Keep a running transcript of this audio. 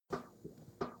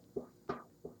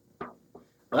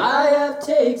I have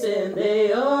takes and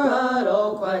they are hot,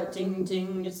 all quite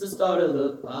ting-ting, it's the start of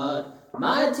the pod.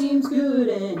 My team's good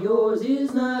and yours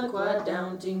is not quite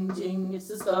down, ting-ting, it's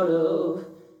the start of...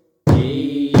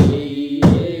 Hey, hey,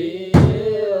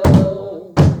 hey,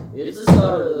 oh. It's the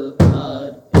start of the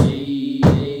pod. Hey,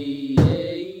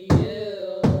 hey, hey,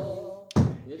 oh.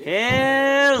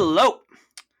 Hello!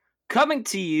 Coming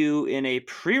to you in a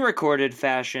pre-recorded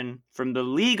fashion from the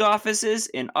league offices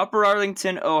in Upper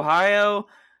Arlington, Ohio,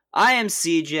 I am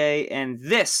CJ, and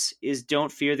this is Don't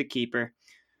Fear the Keeper.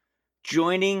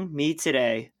 Joining me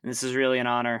today, and this is really an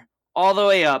honor, all the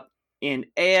way up in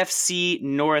AFC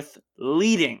North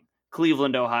leading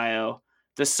Cleveland, Ohio,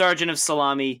 the Sergeant of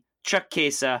Salami, Chuck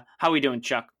Kesa. How we doing,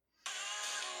 Chuck?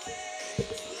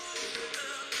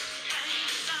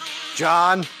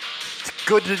 John, it's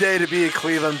good today to be a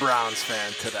Cleveland Browns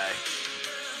fan today.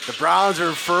 The Browns are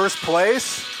in first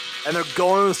place, and they're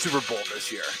going to the Super Bowl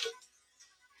this year.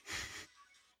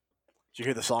 Did you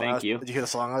hear the song? Thank you. Did you hear the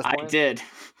song I was playing? I did.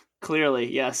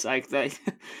 Clearly, yes.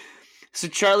 So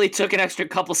Charlie took an extra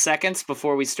couple seconds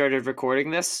before we started recording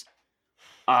this,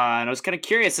 and I was kind of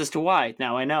curious as to why.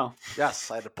 Now I know. Yes,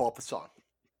 I had to pull up the song.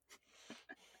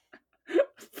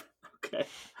 Okay.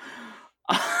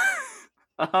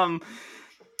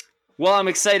 Well, I'm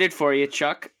excited for you,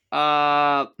 Chuck.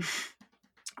 Awesome.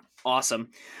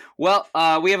 Well,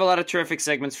 we have a lot of terrific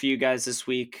segments for you guys this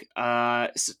week.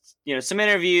 Some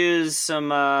interviews, some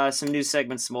new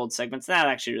segments, some old segments. Not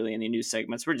actually really any new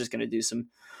segments. We're just going to do some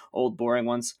old, boring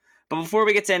ones. But before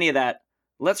we get to any of that,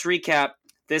 let's recap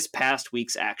this past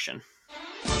week's action.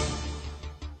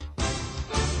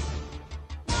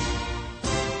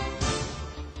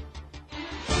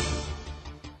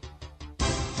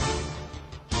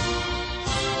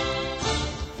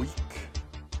 Week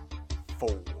 4.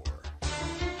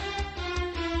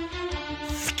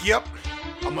 Skip.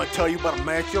 I'm going to tell you about a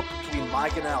matchup between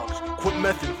Mike and Alex. Quit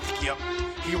messing, Skip.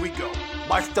 Here we go.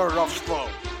 Mike started off slow.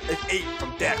 It's 8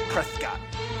 from Dak Prescott,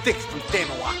 6 from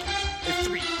Sammy Watkins, and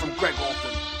 3 from Greg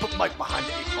Olsen. Put Mike behind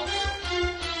the 8 ball.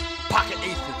 Pocket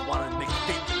aces wanted to make a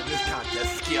statement in this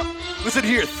contest, Skip. Listen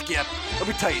here, Skip. Let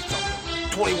me tell you something.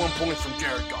 21 points from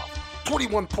Jared Goff.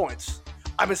 21 points.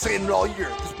 I've been saying it all year.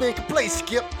 This man can play,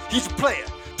 Skip. He's a player.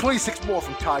 26 more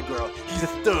from Ty Gurley. He's a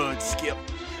stud, Skip.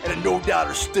 And a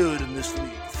no-doubter stud in this league,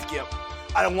 Skip.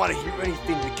 I don't want to hear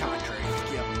anything to the contrary,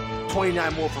 Skip.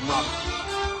 29 more from Robert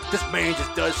Woods. This man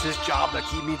just does his job like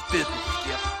he means business,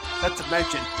 Skip. Not to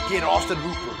mention, he had Austin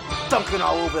Hooper dunking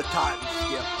all over the Titans,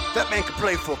 Skip. That man can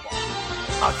play football.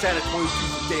 Outside of 22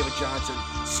 from David Johnson,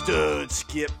 stud,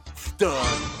 Skip,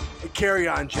 stud. And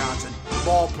Kerryon Johnson,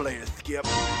 ball player, Skip.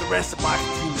 The rest of my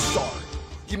team is sorry.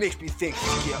 He makes me think,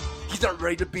 Skip, he's not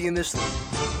ready to be in this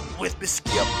league. With me,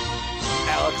 Skip.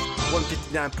 Alex,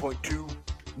 159.2.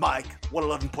 Mike,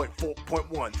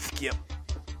 111.4.1. Skip.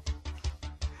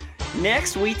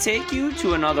 Next, we take you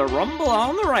to another Rumble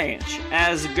on the Ranch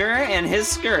as Gurr and his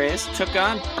Scurries took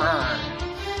on Burn.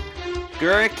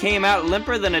 Gurr came out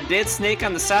limper than a dead snake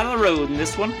on the side of the road in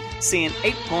this one, seeing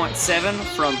 8.7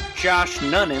 from Josh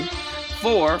Nunham,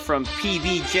 4 from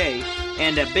PBJ,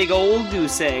 and a big old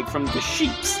goose egg from the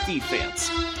Sheep's defense.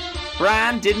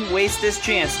 Brian didn't waste this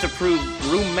chance to prove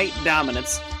roommate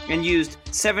dominance and used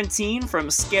 17 from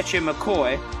Sketchy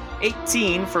McCoy,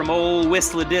 18 from old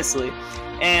Whistler Disley,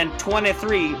 and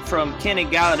 23 from Kenny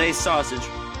Galladay Sausage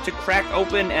to crack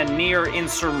open a near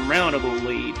insurmountable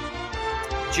lead.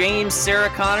 James Sarah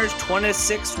Connors'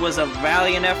 26 was a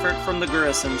valiant effort from the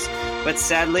Garrisons, but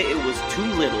sadly it was too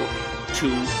little,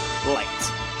 too late.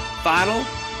 Final,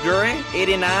 Gurry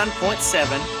 89.7,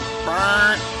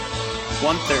 Burn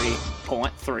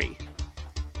 130.3.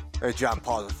 Hey, John,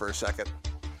 pause it for a second.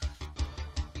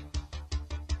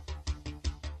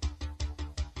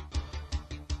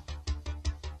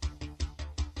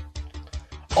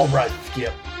 Alright,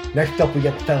 Skip. Next up, we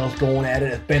got the fellas going at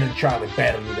it as Ben and Charlie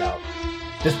battling it out.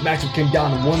 This matchup came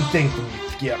down to one thing for me,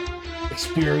 Skip.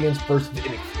 Experience versus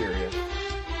inexperience.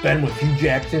 Ben was Hugh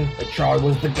Jackson, and Charlie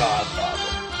was the Godfather.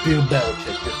 Bill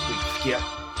Belichick this week, Skip.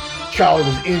 Charlie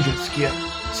was injured, Skip.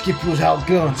 Skip was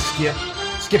outgunned, Skip.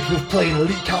 Skip was playing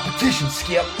elite competition,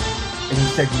 Skip. And he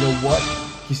said, you know what?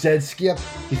 He said, Skip,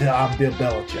 he said, I'm Bill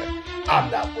Belichick. I'm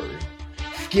not worried.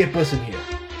 Skip, listen here.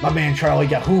 My man Charlie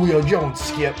got Julio Jones,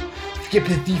 Skip. Skip,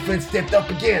 his defense stepped up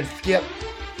again, Skip.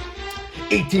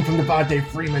 18 from Devontae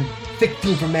Freeman,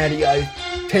 16 from Matty Ice,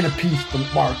 10 apiece from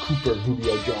Mark Cooper and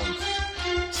Julio Jones.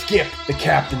 Skip, the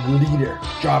captain, the leader,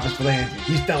 Jarvis Landry.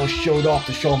 These fellas showed off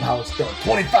to show him how it's done.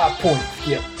 25 points,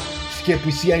 Skip. Skip,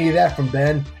 we see any of that from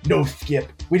Ben? No,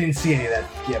 Skip. We didn't see any of that,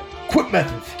 Skip. Quit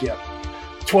messing, Skip.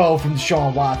 12 from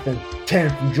Deshaun Watson, 10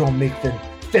 from Joe Mixon,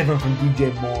 7 from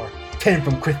DJ Moore, 10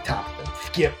 from Chris Thompson.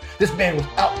 Skip. This man was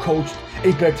outcoached, and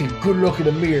he better take a good look in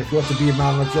the mirror if he wants to be a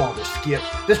mountain much longer. Skip.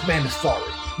 This man is sorry.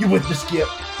 You with me, Skip?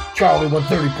 Charlie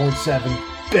 130.7,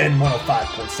 Ben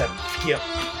 105.7. Skip.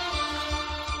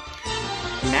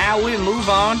 Now we move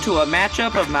on to a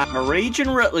matchup of my Raging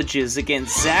Rutledges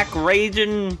against Zach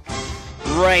Raging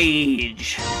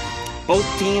Rage. Both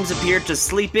teams appeared to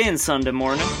sleep in Sunday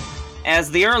morning,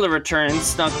 as the early return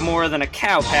stunk more than a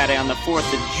cow patty on the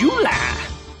 4th of July.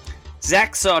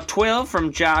 Zach saw 12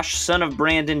 from Josh, son of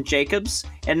Brandon Jacobs,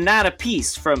 and 9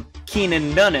 apiece from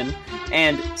Keenan Nunnan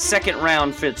and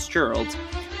second-round Fitzgerald,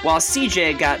 while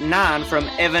CJ got 9 from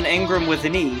Evan Engram with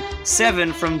an E,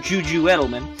 7 from Juju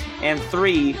Edelman, and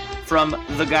 3 from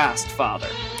the Godfather.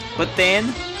 But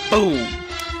then, boom!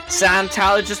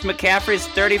 Scientologist McCaffrey's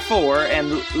 34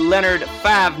 and Leonard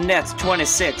 5 nets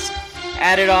 26,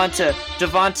 added on to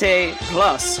Devontae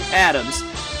plus Adams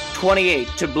 28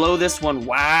 to blow this one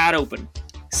wide open.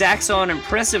 Zach saw an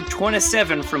impressive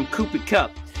 27 from Cooper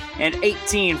Kupp and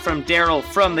 18 from Daryl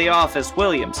from The Office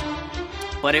Williams,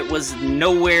 but it was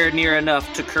nowhere near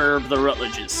enough to curb the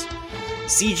Rutledges.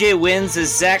 CJ wins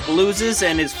as Zach loses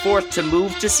and is forced to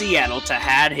move to Seattle to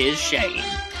hide his shame.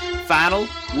 Final,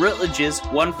 Rutledges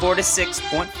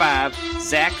 146.5,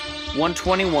 Zach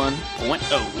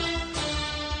 121.0.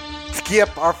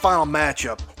 Skip, our final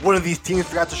matchup. One of these teams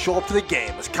forgot to show up to the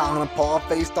game as Colin and Paul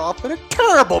faced off in a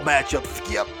terrible matchup,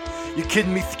 Skip. You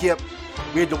kidding me, Skip?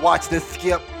 We had to watch this,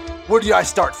 Skip. Where do I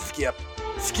start, Skip?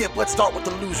 Skip, let's start with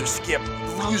the loser, Skip.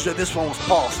 The loser of this one was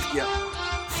Paul, Skip.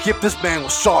 Skip, this man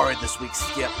was sorry this week,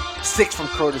 Skip. 6 from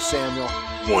Curtis Samuel,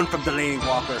 1 from Delaney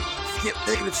Walker. Skip,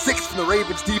 -6 from the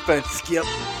Ravens defense, Skip.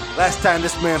 Last time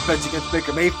this man benched against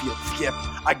Baker Mayfield, Skip.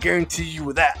 I guarantee you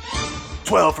with that.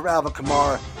 12 from Alvin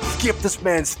Kamara. Skip, this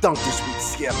man stunk this week,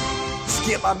 Skip.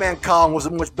 Skip, my man Colin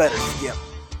wasn't much better, Skip.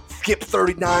 Skip,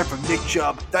 39 from Nick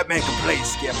Chubb. That man can play,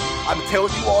 Skip. I've been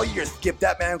telling you all year, Skip,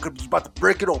 that man could be about to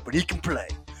break it open. He can play.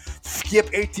 Skip,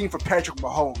 18 from Patrick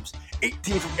Mahomes.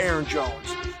 18 from Aaron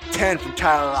Jones. 10 from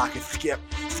Tyler Lockett, Skip.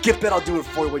 Skip, that I'll do it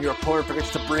for you when your opponent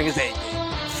forgets to bring his A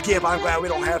game. Skip, I'm glad we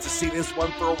don't have to see this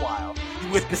one for a while.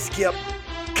 You with me, Skip?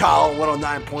 Colin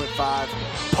 109.5.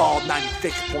 Paul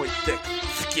 96.6.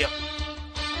 Skip.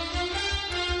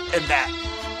 And that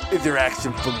is your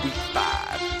action from week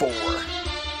 5-4.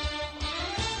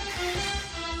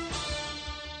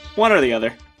 One or the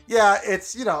other. Yeah,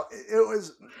 it's, it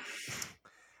was...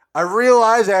 I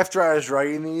realized after I was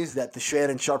writing these that the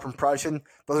Shannon Sharp impression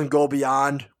doesn't go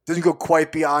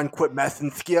quite beyond quit mess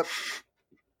and Skip.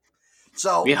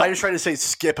 So I just tried to say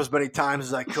Skip as many times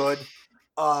as I could.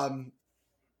 But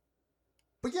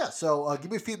yeah, so give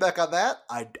me feedback on that.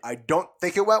 I don't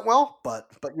think it went well,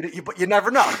 but you never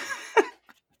know.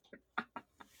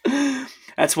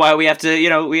 That's why we have to,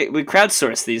 we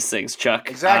crowdsource these things, Chuck.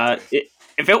 Exactly.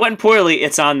 If it went poorly,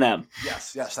 it's on them.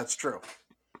 Yes, that's true.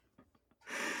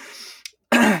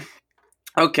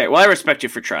 Okay, well, I respect you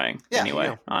for trying. Yeah,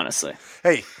 anyway, honestly.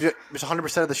 Hey, it's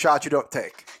 100% of the shots you don't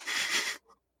take.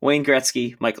 Wayne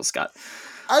Gretzky, Michael Scott.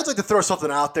 I'd like to throw something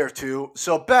out there, too.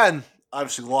 So, Ben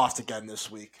obviously lost again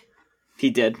this week. He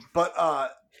did. But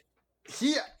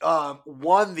he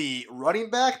won the running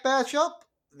back matchup,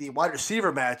 the wide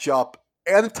receiver matchup,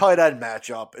 and the tight end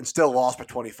matchup, and still lost by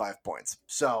 25 points.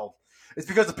 So, it's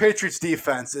because the Patriots'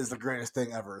 defense is the greatest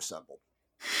thing ever assembled.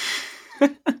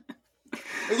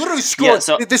 They literally scored.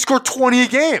 Yeah, they scored 20 a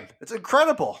game. It's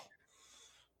incredible.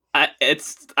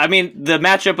 The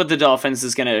matchup with the Dolphins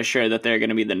is going to assure that they're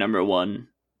going to be the number one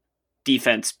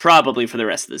defense probably for the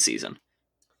rest of the season.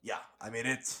 Yeah,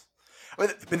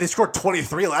 they scored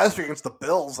 23 last week against the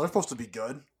Bills. They're supposed to be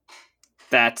good.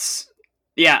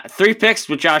 3 picks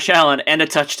with Josh Allen and a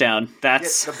touchdown.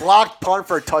 The blocked punt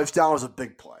for a touchdown was a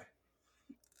big play.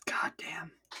 God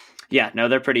damn. Yeah, no,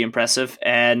 they're pretty impressive.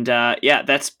 And,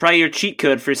 that's probably your cheat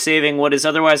code for saving what is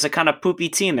otherwise a kind of poopy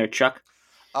team there, Chuck.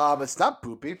 It's not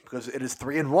poopy because it is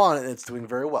 3-1 and it's doing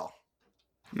very well.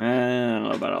 I don't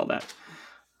know about all that.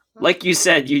 Like you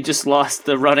said, you just lost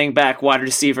the running back, wide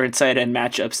receiver, and tight end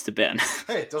matchups to Ben.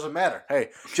 Hey, it doesn't matter. Hey,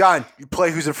 John, you play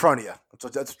who's in front of you.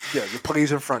 You play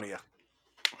who's in front of you.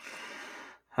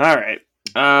 All right.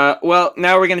 Well,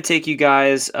 now we're going to take you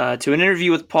guys to an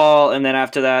interview with Paul, and then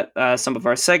after that, some of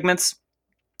our segments.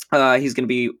 He's going to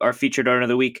be our featured owner of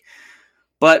the week.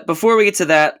 But before we get to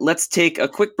that, let's take a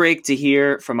quick break to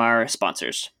hear from our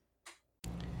sponsors.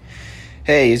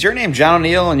 Hey, is your name John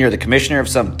O'Neill and you're the commissioner of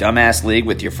some dumbass league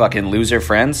with your fucking loser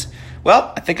friends?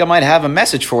 Well, I think I might have a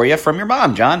message for you from your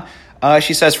mom, John.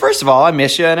 She says, first of all, I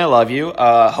miss you and I love you.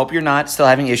 Hope you're not still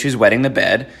having issues wetting the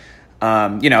bed.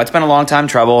 It's been a long time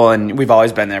trouble, and we've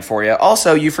always been there for you.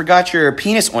 Also, you forgot your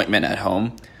penis ointment at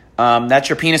home. That's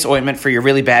your penis ointment for your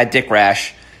really bad dick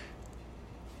rash.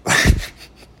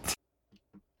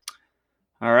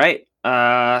 All right.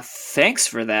 Thanks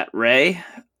for that, Ray.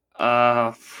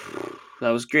 That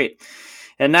was great.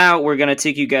 And now we're going to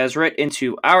take you guys right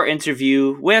into our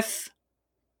interview with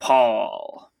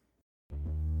Paul.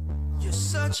 You're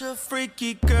such a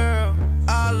freaky girl,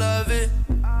 I love it.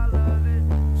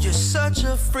 You're such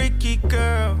a freaky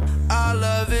girl, I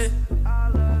love it.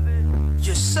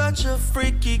 You're such a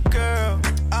freaky girl,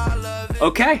 I love it.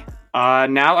 Okay.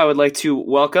 Now I would like to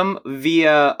welcome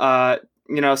via,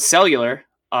 cellular,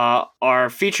 our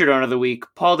featured owner of the week,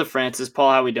 Paul DeFrancis.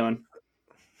 Paul, how we doing?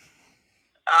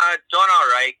 Doing all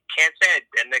right. Can't say I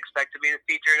didn't expect to be the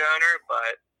featured owner,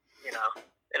 but,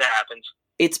 it happens.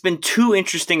 It's been too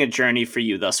interesting a journey for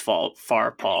you thus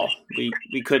far, Paul.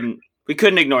 We couldn't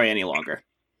ignore you any longer.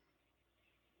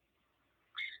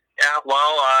 Yeah,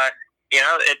 well,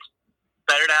 it's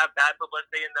better to have bad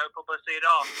publicity than no publicity at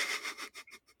all.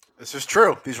 This is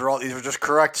true. These are just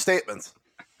correct statements.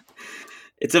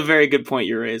 It's a very good point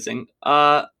you're raising.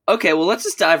 Okay, well, let's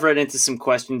just dive right into some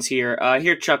questions here.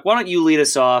 Here, Chuck, why don't you lead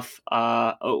us off?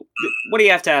 What do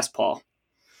you have to ask Paul?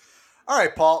 All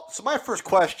right, Paul. So my first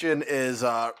question is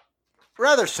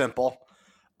rather simple.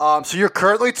 So you're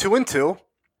currently 2-2,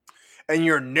 and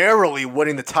you're narrowly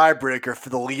winning the tiebreaker for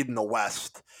the lead in the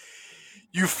West.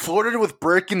 You flirted with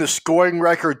breaking the scoring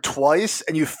record twice,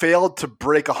 and you failed to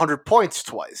break 100 points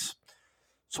twice.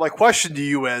 So my question to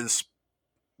you is,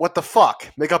 what the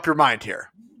fuck? Make up your mind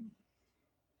here.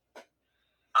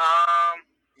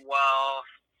 Well,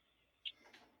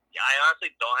 yeah, I honestly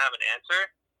don't have an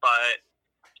answer, but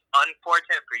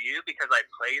unfortunate for you because I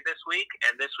played this week,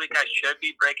 and this week I should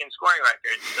be breaking scoring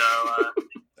records. So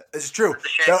it's true.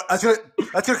 That's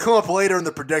gonna come up later in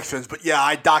the predictions, but yeah,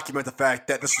 I document the fact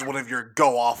that this is one of your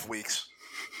go-off weeks.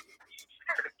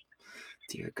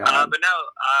 Dear God. But no,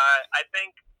 I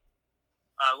think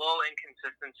a little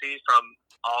inconsistencies from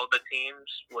all the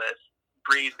teams with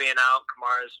Breeze being out,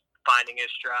 Kamara's finding his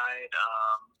stride.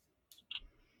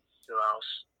 Who else?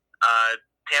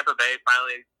 Tampa Bay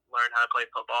finally learned how to play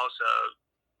football, so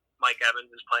Mike Evans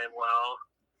is playing well.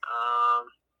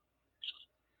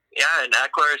 Yeah, and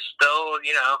Eckler is still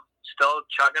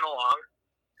chugging along.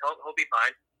 He'll be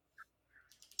fine.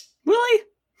 Will he?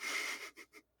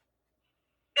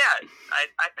 Yeah,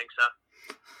 I think so.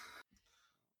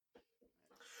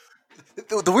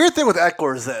 The weird thing with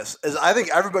Eckler is I think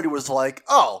everybody was like,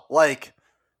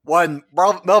 when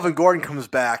Melvin Gordon comes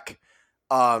back,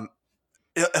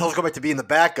 he'll go back to being the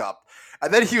backup.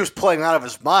 And then he was playing out of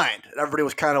his mind. And everybody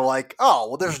was kind of like,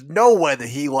 there's no way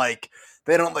that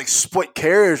they don't split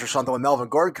carries or something when Melvin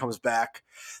Gordon comes back.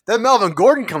 Then Melvin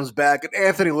Gordon comes back and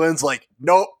Anthony Lynn's like,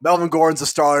 nope, Melvin Gordon's the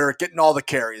starter, getting all the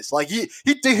carries. Like he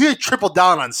tripled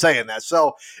down on saying that.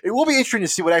 So it will be interesting to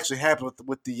see what actually happened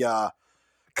with the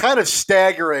kind of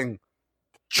staggering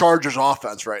Chargers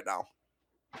offense right now.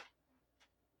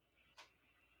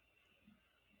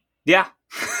 Yeah.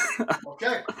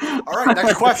 Okay. All right,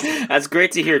 next question. That's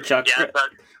great to hear, Chuck.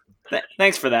 Yeah,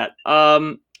 Thanks for that.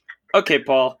 Okay,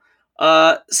 Paul.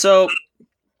 So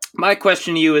my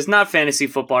question to you is not fantasy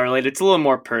football related. It's a little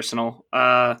more personal.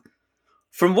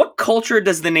 From what culture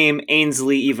does the name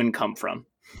Ainsley even come from?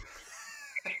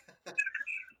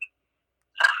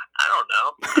 I don't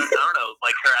know.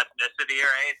 Like her ethnicity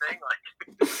or anything.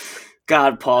 Like,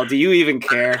 God, Paul, do you even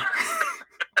care?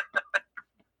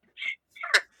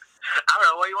 I don't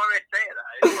know. What do you want me to say?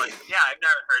 It's like, yeah, I've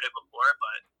never heard it before,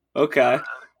 but Okay.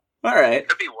 All right. it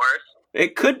could be worse.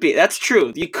 It could be. That's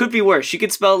true. You could be worse. You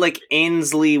could spell like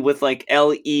Ainsley with like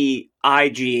Leigh.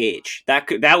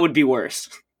 That would be worse.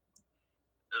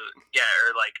 Yeah,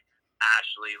 or like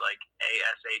Ashley, like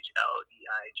Ashleigh.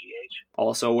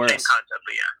 Also worse. Same concept,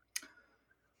 but yeah.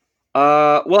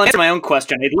 Well, answer my own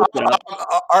question. I looked it up.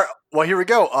 Well, here we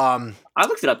go. I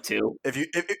looked it up too. If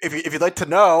you'd like to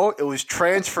know, it was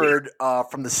transferred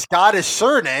from the Scottish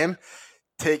surname.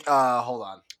 Hold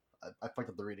on. I fucked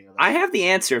up the reading of that. I have the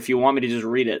answer if you want me to just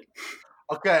read it.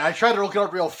 Okay, I tried to look it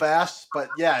up real fast, but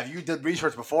yeah, if you did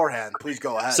research beforehand, please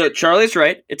go ahead. So Charlie's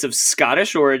right. It's of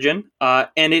Scottish origin,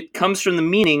 and it comes from the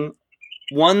meaning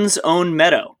one's own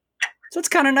meadow. So it's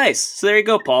kind of nice. So there you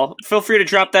go, Paul. Feel free to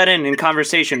drop that in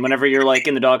conversation whenever you're like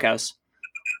in the doghouse.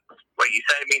 Wait, you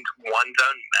said it means one's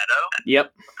own meadow?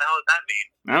 Yep. What the hell does that mean?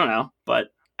 I don't know,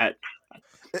 but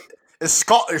It's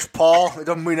Scottish, Paul. It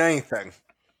doesn't mean anything.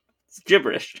 it's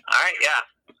gibberish. All right, yeah.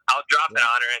 I'll drop it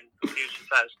on her and see what she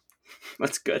says.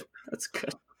 That's good. That's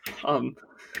good.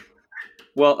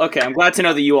 Well, okay. I'm glad to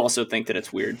know that you also think that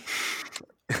it's weird.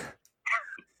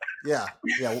 Yeah.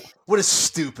 What a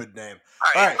stupid name.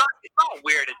 All All right, right. it's not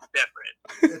weird. It's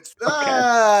different.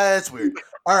 It's weird.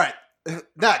 All right.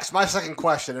 Next, my second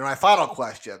question and my final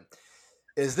question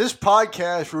is: this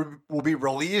podcast will be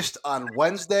released on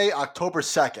Wednesday, October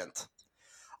 2nd.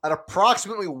 At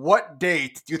approximately what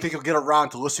date do you think you'll get around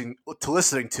to listening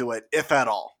to it, if at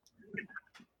all?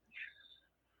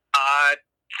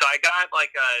 So I got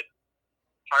like a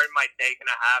part of my take and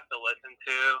a half to listen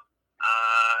to,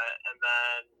 and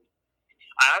then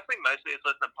I honestly mostly just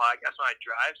listen to podcasts when I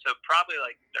drive. So probably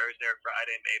like Thursday or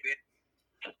Friday, maybe.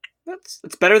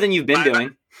 It's better than you've been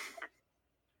doing.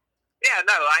 Yeah,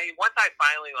 no. Once I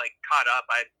finally like caught up,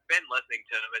 I've been listening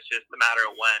to them. It's just a matter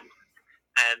of when.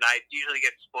 And I usually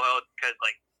get spoiled because,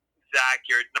 like, Zach,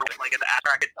 you're like at the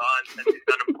crack of dawn since he's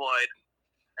unemployed,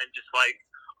 and just like,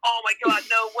 oh my god,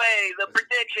 no way, the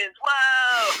predictions,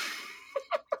 wow.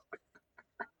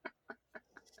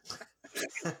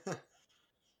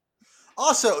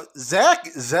 Also,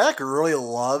 Zach really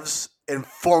loves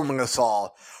informing us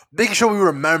all, making sure we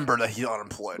remember that he's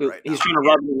unemployed right now. He's trying to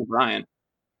rub it into Brian.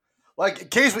 Like in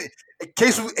case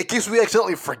we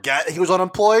accidentally forget he was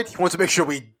unemployed, he wants to make sure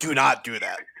we do not do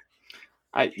that.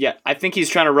 I think he's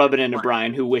trying to rub it into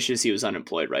Brian, who wishes he was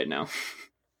unemployed right now.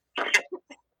 Well,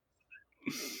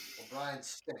 Brian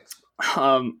stinks.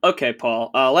 Okay, Paul.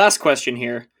 Last question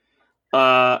here.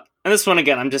 And this one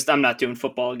again, I'm not doing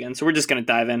football again, so we're just gonna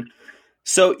dive in.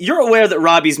 So you're aware that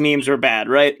Robbie's memes were bad,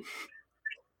 right?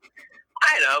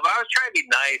 I know, but I was trying to be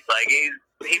nice. Like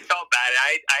he felt bad.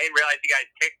 I didn't realize you guys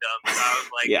kicked him, so I was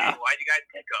like, Yeah. hey, why'd you guys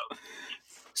kick him?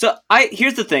 So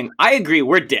here's the thing. I agree.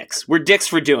 We're dicks. We're dicks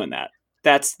for doing that.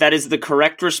 That is the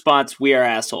correct response. We are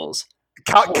assholes.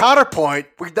 Counterpoint: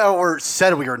 we never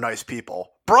said we were nice people.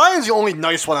 Brian's the only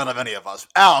nice one out of any of us.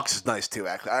 Alex is nice too,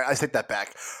 actually. I take that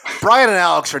back. Brian and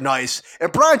Alex are nice,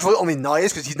 and Brian's really only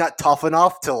nice because he's not tough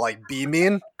enough to like be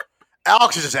mean.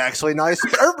 Alex is just actually nice.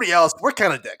 But everybody else, we're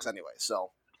kind of dicks anyway.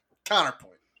 So,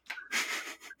 counterpoint.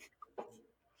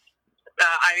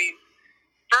 I mean,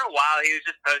 for a while he was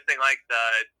just posting like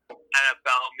the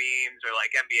NFL memes or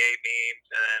like NBA memes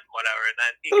and then whatever, and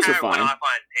then he Those kind of are went fine. off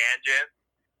on a tangent.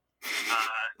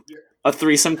 A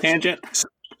threesome tangent.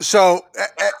 So,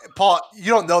 Paul, you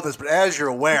don't know this, but as you're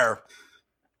aware,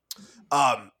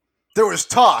 there was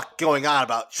talk going on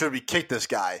about should we kick this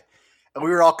guy, and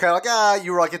we were all kind of like,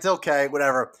 you were like, it's okay,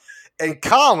 whatever. And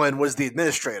Colin was the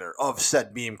administrator of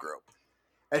said meme group,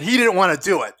 and he didn't want to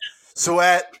do it. So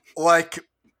at like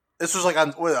this was like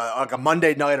on like a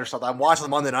Monday night or something. I'm watching the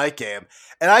Monday night game,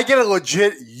 and I get a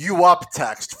legit "you up"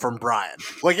 text from Brian.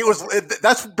 Like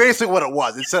that's basically what it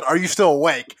was. It said, "Are you still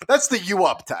awake?" That's the "you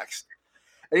up" text.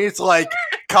 And it's like,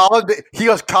 Colin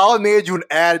made you an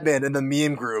admin in the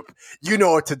meme group. You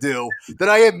know what to do. Then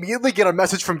I immediately get a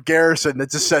message from Garrison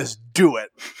that just says, do it.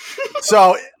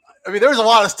 So, I mean, there was a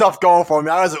lot of stuff going for me.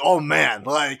 I was like, oh, man,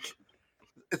 like,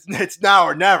 it's now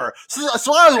or never. So I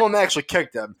was the one that actually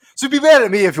kicked him. So be mad at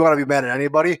me if you want to be mad at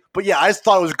anybody. But, yeah, I just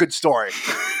thought it was a good story.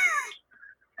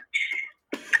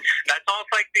 That's almost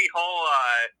like the whole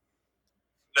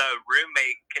the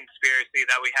roommate conspiracy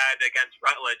that we had against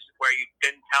Rutledge, where you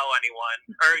didn't tell anyone,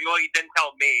 or well, you didn't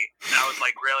tell me, and I was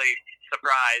like really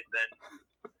surprised and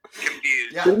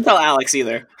confused. Yeah. Didn't tell Alex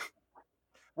either.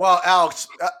 Well,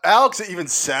 Alex even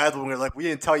said when we were like, we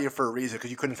didn't tell you for a reason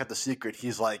because you couldn't keep the secret.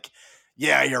 He's like,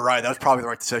 yeah, you're right. That was probably the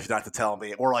right decision not to tell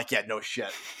me. Or like, yeah, no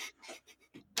shit.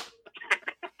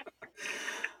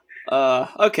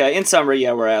 Okay, in summary,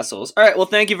 yeah, we're assholes. All right, well,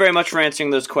 thank you very much for answering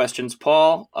those questions,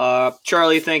 Paul.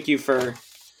 Charlie, thank you for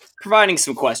providing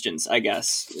some questions, I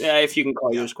guess. Yeah, if you can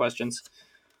call yours questions.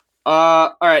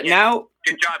 All right, now...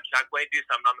 Good job, Chuck. Way to do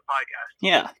something on the podcast.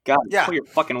 Yeah, God, Yeah. pull your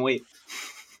fucking weight.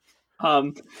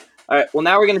 All right, well,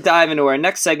 now we're going to dive into our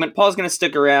next segment. Paul's going to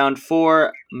stick around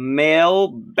for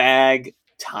mailbag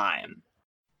time.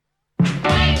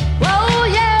 Whoa,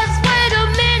 yes, wait a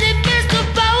minute, Mr.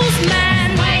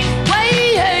 Postman. Wait,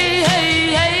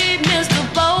 hey,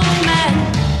 Mr. Postman.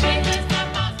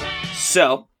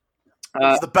 So,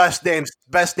 It's the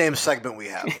best name segment we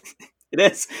have. it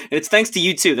is. It's thanks to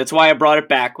you, too. That's why I brought it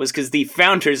back, was because the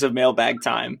founders of Mailbag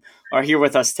Time are here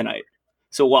with us tonight.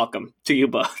 So welcome to you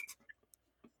both.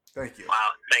 Thank you. Wow,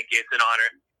 thank you. It's an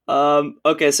honor.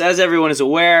 Okay, so as everyone is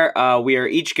aware, we are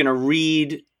each going to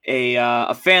read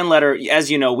a fan letter.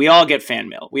 As you know, we all get fan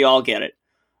mail. We all get it.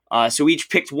 So we each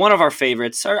picked one of our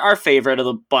favorites, our favorite of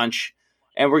the bunch,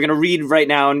 and we're going to read right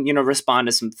now and, respond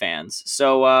to some fans.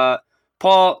 So,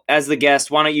 Paul, as the guest,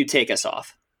 why don't you take us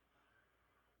off?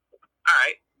 All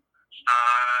right.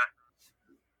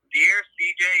 Dear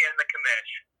CJ and the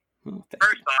commish, Oh,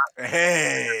 first off,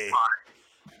 Hey.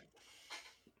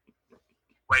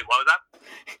 Wait, what was that?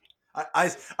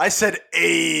 I said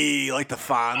A like the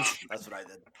Fonz. That's what I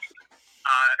did.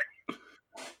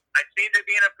 I seem to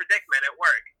be in a predicament at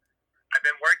work. I've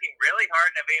been working really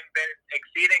hard and have even been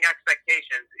exceeding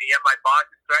expectations, yet my boss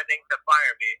is threatening to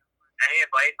fire me. Any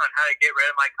advice on how to get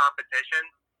rid of my competition?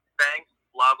 Thanks.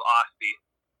 Love, Osby.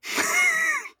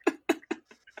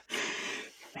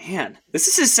 Man, this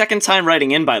is his second time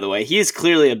writing in, by the way. He is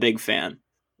clearly a big fan.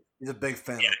 He's a big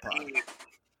fan Yeah, of the pod.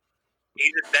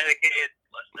 he's a dedicated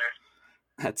listener.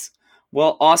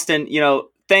 Well, Austin,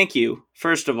 thank you,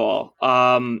 first of all,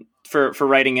 for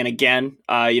writing in again.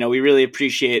 We really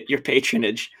appreciate your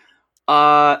patronage.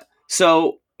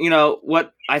 So,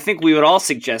 what I think we would all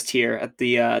suggest here at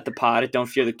the pod at Don't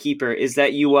Fear the Keeper is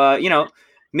that you,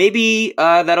 maybe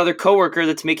that other coworker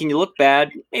that's making you look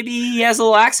bad, maybe he has a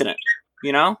little accident,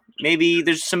 Maybe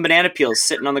there's some banana peels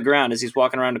sitting on the ground as he's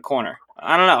walking around the corner.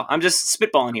 I don't know. I'm just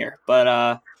spitballing here,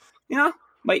 but,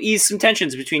 might ease some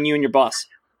tensions between you and your boss.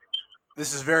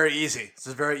 This is very easy.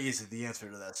 The answer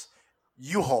to this.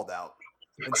 You hold out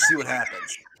and see what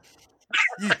happens.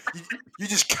 You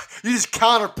just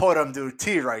counterput him to a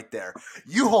T right there.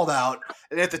 You hold out,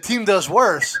 and if the team does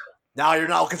worse, now you're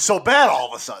not looking so bad all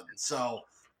of a sudden. So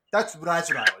that's what I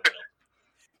would do.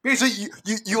 Basically,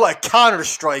 you like counter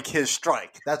strike his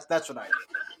strike. That's what I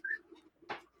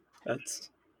do. That's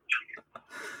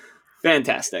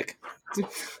fantastic.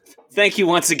 Thank you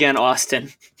once again,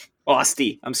 Austin.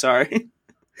 Austy, I'm sorry. Yeah,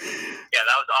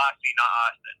 that was Osby, not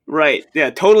Austin. Right. Yeah,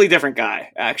 totally different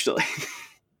guy, actually.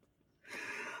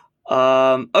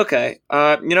 Okay.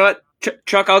 You know what?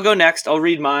 Chuck, I'll go next. I'll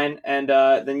read mine, and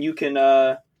then you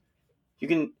can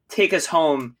take us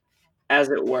home, as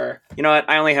it were. You know what?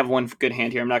 I only have one good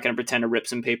hand here. I'm not going to pretend to rip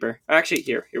some paper. Actually,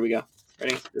 here we go.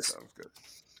 Ready? This Sounds good.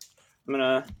 I'm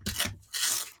gonna.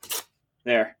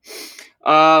 There.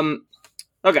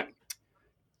 Okay.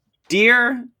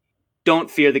 Dear Don't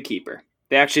Fear the Keeper.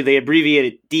 They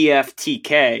abbreviated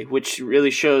DFTK, which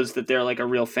really shows that they're like a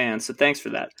real fan. So thanks for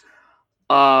that.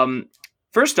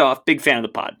 First off, big fan of the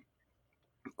pod,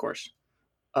 of course.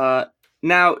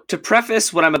 Now, to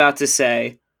preface what I'm about to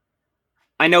say,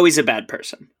 I know he's a bad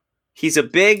person. He's a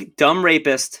big, dumb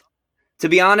rapist. To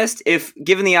be honest, if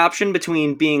given the option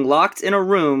between being locked in a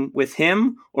room with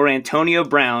him or Antonio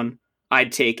Brown,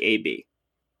 I'd take AB.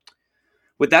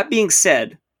 With that being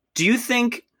said, do you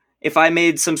think if I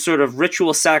made some sort of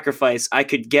ritual sacrifice, I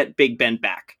could get Big Ben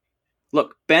back?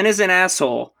 Look, Ben is an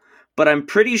asshole, but I'm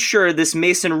pretty sure this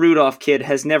Mason Rudolph kid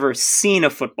has never seen a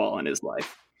football in his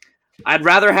life. I'd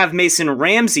rather have Mason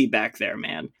Ramsey back there,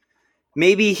 man.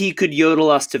 Maybe he could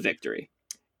yodel us to victory.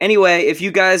 Anyway, if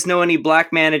you guys know any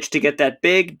black manage to get that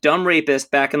big, dumb rapist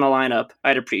back in the lineup,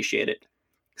 I'd appreciate it.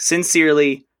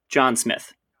 Sincerely, John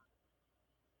Smith.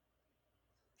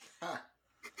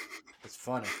 That's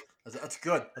funny. That's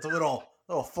good. That's a little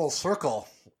full circle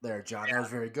there, John. That was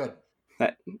very good.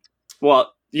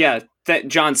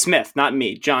 John Smith, not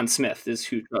me. John Smith is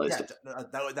who really said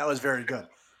that was very good.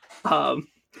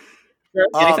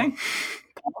 Anything?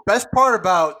 Best part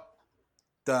about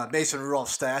the Mason Rudolph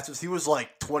stats is he was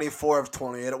like 24 of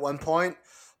 28 at one point,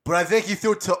 but I think he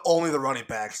threw it to only the running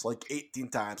backs like 18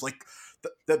 times. Like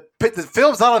the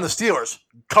film's not on the Steelers.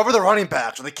 Cover the running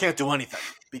backs or they can't do anything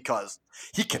because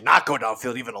he cannot go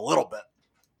downfield even a little bit.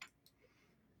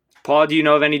 Paul, do you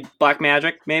know of any black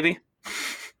magic, maybe?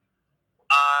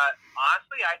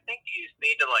 Honestly, I think you just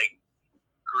need to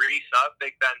grease up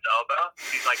Big Ben's elbow.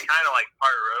 He's kind of like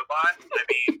part robot. I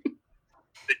mean,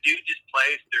 the dude just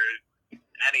plays through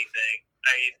anything.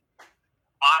 I mean,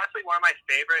 honestly, one of my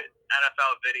favorite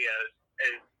NFL videos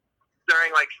is during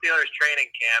Steelers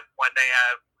training camp when they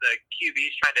have the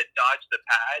QBs trying to dodge the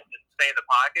pads and stay in the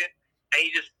pocket, and he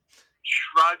just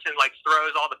shrugs and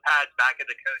throws all the pads back at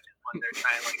the coaches when they're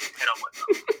trying to hit them with them.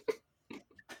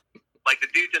 The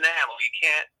dude's an animal. You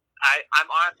can't. I'm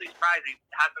honestly surprised he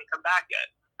hasn't come back yet.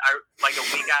 A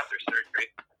week after surgery.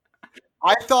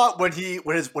 I thought when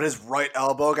his right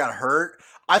elbow got hurt,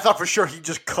 I thought for sure he'd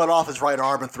just cut off his right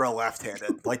arm and throw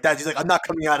left-handed. Like that, he's like, I'm not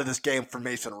coming out of this game for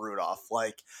Mason Rudolph.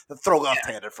 Throw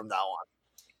left-handed from now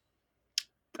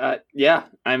on. Yeah,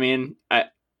 I mean,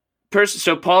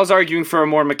 so Paul's arguing for a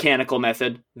more mechanical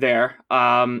method there.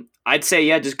 I'd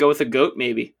say, just go with a goat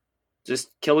maybe. Just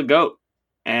kill a goat.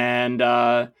 And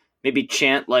maybe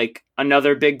chant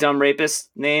another big dumb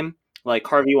rapist name, like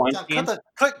Harvey Weinstein.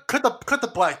 Cut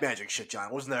the black magic shit,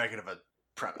 John. Wasn't that good of a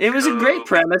premise? It was a great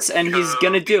premise, and he's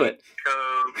gonna do it.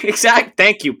 Exact.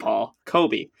 Thank you, Paul.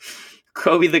 Kobe,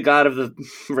 the god of the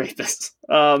rapists.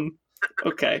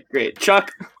 Okay, great.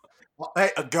 Chuck.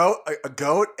 Hey, a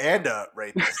goat, and a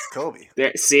rapist, Kobe.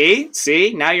 There,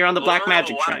 see. Now you're on the black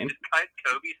magic wow, train. to cut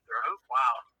Kobe's throat?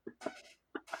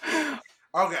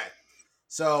 Wow. Okay,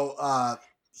 so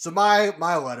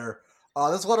my letter.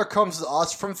 This letter comes to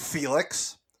us from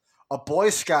Felix, a Boy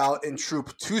Scout in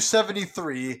Troop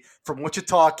 273 from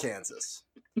Wichita, Kansas.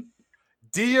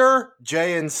 Dear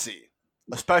J and C,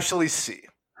 especially C,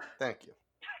 thank you.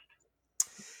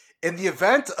 In the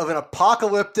event of an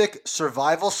apocalyptic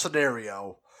survival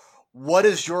scenario, what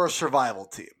is your survival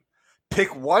team?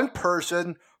 Pick one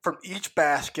person from each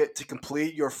basket to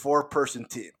complete your 4-person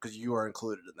team, because you are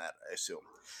included in that, I assume.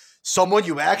 Someone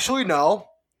you actually know,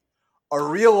 a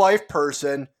real-life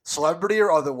person, celebrity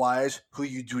or otherwise, who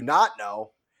you do not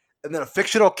know, and then a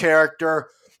fictional character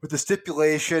with the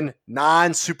stipulation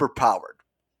non-superpowered.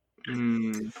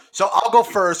 So I'll go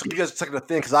first. Give you guys a second to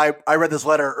think, because I read this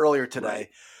letter earlier today.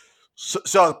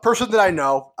 So the person that I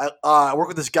know, I work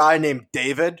with this guy named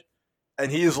David,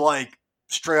 and he's like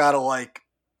straight out of like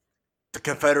the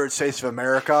Confederate States of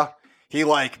America. He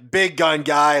like big gun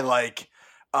guy, like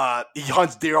he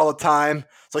hunts deer all the time.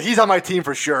 So he's on my team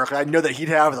for sure, because I know that he'd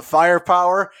have the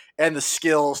firepower and the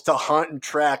skills to hunt and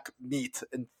track meat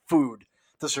and food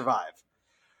to survive.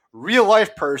 Real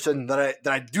life person that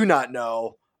I do not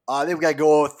know, I think we gotta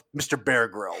go with Mr. Bear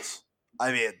Grylls.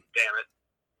 I mean, Damn it.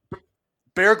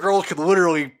 Bear Grylls could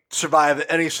literally survive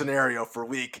any scenario for a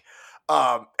week,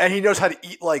 and he knows how to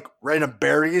eat like random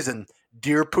berries and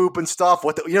deer poop and stuff.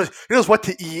 He knows what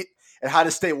to eat and how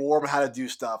to stay warm and how to do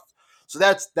stuff. So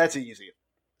that's easy.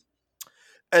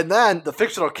 And then the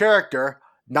fictional character,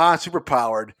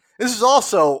 non-superpowered. This is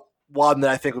also one that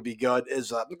I think would be good.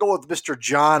 Is I'm going with Mr.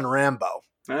 John Rambo.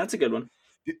 Oh, that's a good one.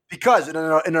 Because in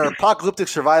an apocalyptic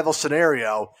survival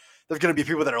scenario, there's going to be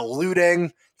people that are looting.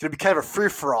 It's going to be kind of a free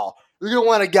for all. You're going to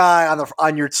want a guy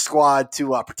on your squad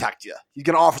to protect you. He's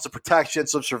going to offer some protection,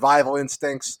 some survival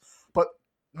instincts, but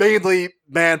mainly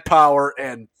manpower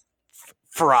and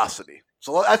ferocity.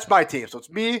 So that's my team. So it's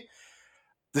me,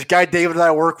 this guy David that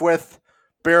I work with,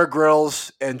 Bear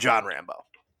Grylls, and John Rambo.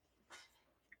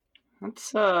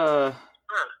 That's a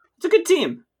good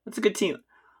team. That's a good team.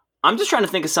 I'm just trying to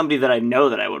think of somebody that I know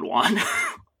that I would want.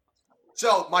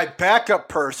 So my backup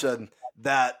person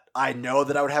that I know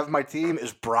that I would have in my team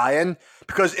is Brian,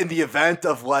 because in the event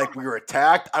of like we were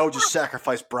attacked, I would just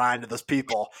sacrifice Brian to those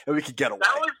people and we could get away.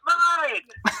 That was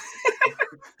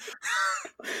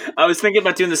mine. I was thinking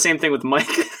about doing the same thing with Mike.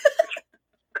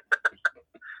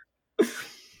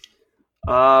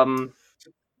 So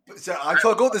I'm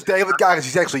going to go with this David guy because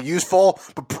he's actually useful,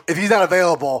 but if he's not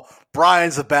available,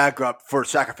 Brian's the backup for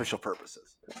sacrificial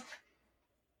purposes.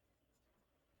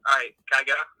 All right, can I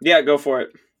go? Yeah, go for it.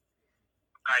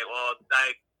 All right, well,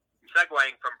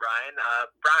 segueing from Brian,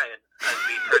 Brian, as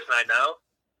the person I know,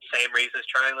 same reasons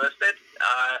Charlie listed.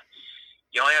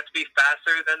 You only have to be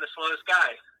faster than the slowest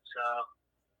guy. So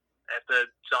if the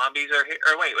zombies are here,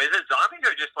 or wait, is it zombies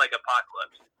or just like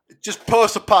apocalypse? Just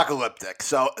post-apocalyptic.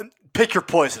 So pick your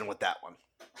poison with that one.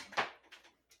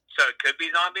 So it could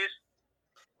be zombies?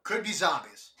 Could be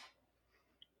zombies.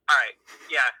 All right,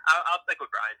 yeah, I'll stick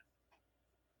with Brian.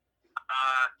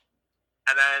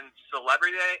 And then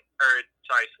celebrity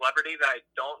that I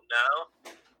don't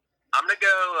know. I'm gonna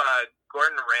go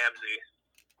Gordon Ramsay.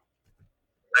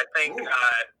 I think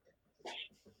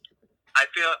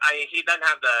he doesn't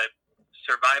have the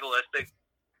survivalistic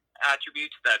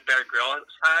attributes that Bear Grylls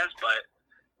has, but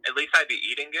at least I'd be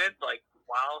eating good. Like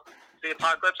while the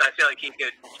apocalypse, I feel like he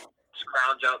could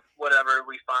scrounge up whatever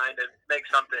we find and make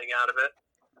something out of it.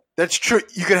 That's true.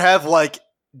 You could have like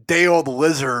day-old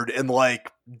lizard and like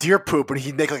deer poop, and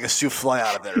he'd make like a souffle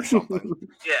out of it or something.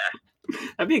 Yeah,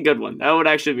 that'd be a good one. That would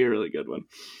actually be a really good one.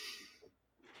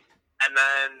 And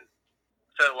then,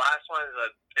 so the last one is a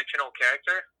fictional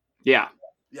character. Yeah.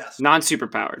 Yes.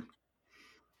 Non-superpowered.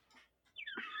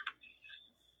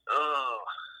 Oh.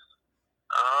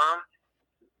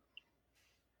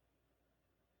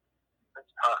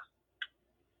 That's tough.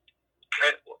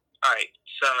 Okay, all right,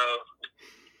 so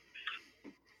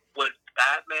would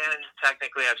Batman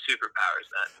technically have superpowers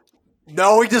then?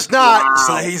 No, he does not. Wow.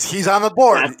 So he's on the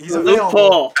board. That's He's a available.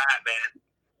 loophole. Batman.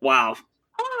 Wow.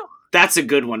 Woo. That's a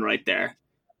good one right there.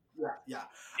 Yeah.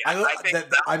 Yeah, I think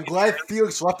I'm glad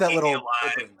Felix left that keep little me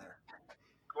alive. opening there.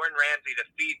 Gordon Ramsay to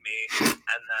feed me, and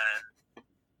then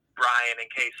Brian in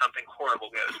case something horrible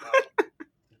goes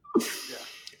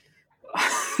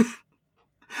wrong.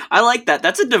 I like that.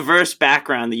 That's a diverse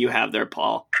background that you have there,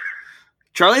 Paul.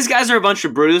 Charlie's guys are a bunch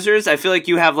of bruisers. I feel like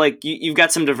you have you've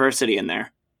got some diversity in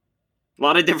there. A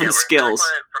lot of different skills.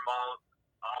 From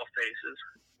all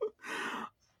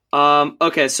faces.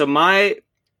 Okay, so my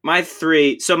my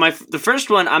three. So the first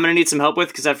one I'm gonna need some help with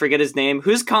because I forget his name.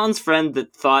 Who's Colin's friend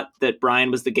that thought that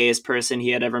Brian was the gayest person he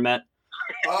had ever met?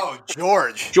 Oh,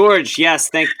 George. George. Yes,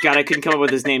 thank God I couldn't come up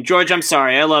with his name. George, I'm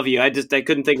sorry. I love you. I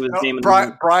couldn't think of his name.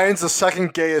 Brian's the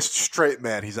second gayest straight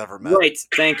man he's ever met. Right.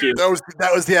 Thank you. That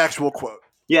was the actual quote.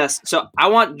 Yes. So I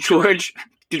want George.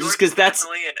 Just because that's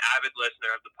definitely an avid listener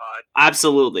of the pod.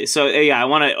 Absolutely. So yeah, I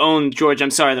want to own George.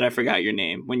 I'm sorry that I forgot your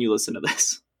name when you listen to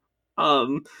this.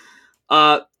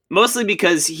 Mostly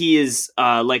because he is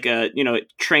like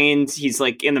trained. He's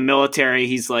like in the military.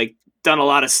 He's like done a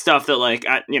lot of stuff that like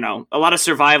a lot of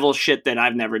survival shit that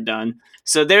I've never done.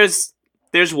 So there's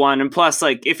one, and plus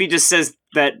like if he just says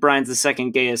that Brian's the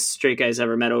second gayest straight guy he's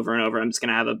ever met over and over, I'm just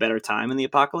gonna have a better time in the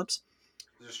apocalypse.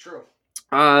 This is true.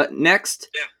 Next.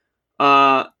 Yeah.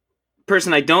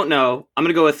 Person I don't know, I'm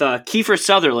going to go with Kiefer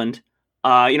Sutherland.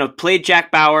 Played Jack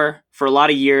Bauer for a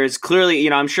lot of years.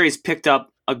 Clearly, I'm sure he's picked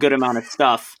up a good amount of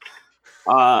stuff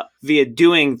via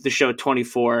doing the show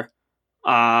 24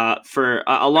 for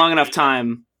a long enough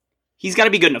time. He's got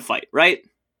to be good in a fight, right?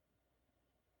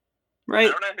 Right?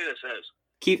 I don't know who this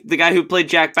is. The guy who played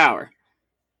Jack Bauer.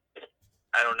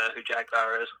 I don't know who Jack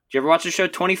Bauer is. Did you ever watch the show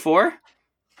 24?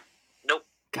 Nope.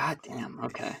 God damn.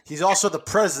 Okay. He's also the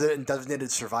president and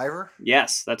designated survivor.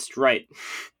 Yes, that's right.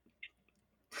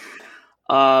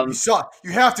 You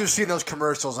have to have seen those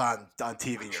commercials on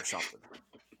TV or something.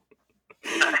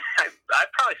 I've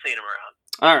probably seen him around.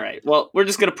 All right. Well, we're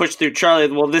just gonna push through Charlie.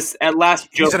 Well,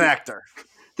 last joke. He's an actor.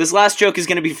 This last joke is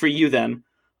gonna be for you then.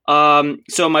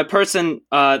 So my person,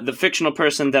 the fictional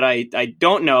person that I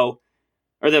don't know,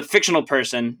 or the fictional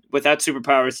person without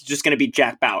superpowers, is just gonna be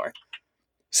Jack Bauer.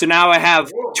 So now I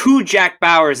have two Jack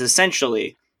Bauers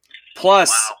essentially,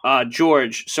 plus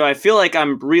George. So I feel like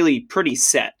I'm really pretty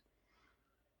set.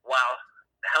 Wow,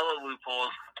 hella loopholes.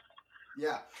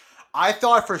 Yeah, I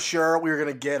thought for sure we were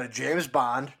gonna get a James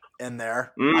Bond in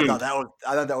there. I thought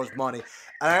that was money,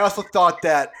 and I also thought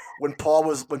that when Paul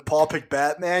picked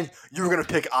Batman, you were gonna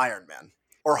pick Iron Man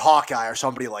or Hawkeye or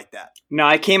somebody like that. No,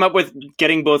 I came up with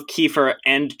getting both Kiefer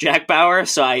and Jack Bauer,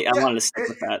 so I wanted to stick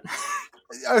with that.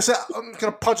 I'm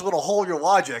gonna punch a little hole in your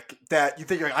logic that you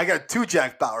think I got two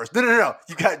Jack Bauers. No.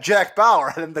 You got Jack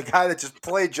Bauer and the guy that just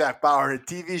played Jack Bauer in a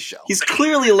TV show. He's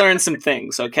clearly learned some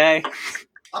things, okay?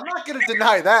 I'm not gonna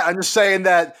deny that. I'm just saying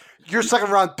that your second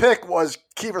round pick was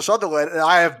Kiefer Sutherland and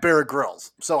I have Bear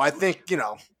Grylls. So I think,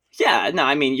 Yeah, no,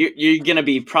 I mean you're gonna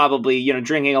be probably,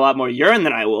 drinking a lot more urine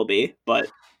than I will be, but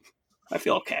I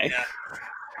feel okay. Yeah.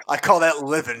 I call that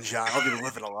living, John. I'll be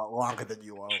living a lot longer than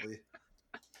you will be.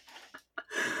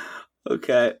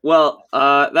 Okay, well,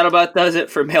 that about does it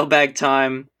for mailbag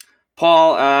time.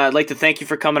 Paul, I'd like to thank you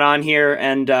for coming on here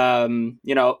and,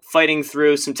 fighting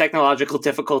through some technological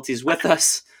difficulties with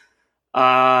us.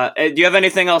 Do you have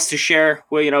anything else to share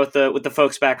with the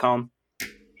folks back home?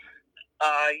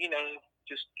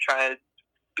 Just try to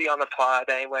be on the pod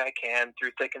any way I can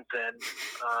through thick and thin.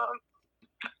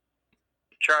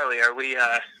 Charlie, are we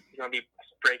going to be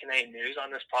breaking any news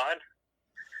on this pod?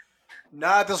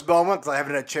 Not at this moment because I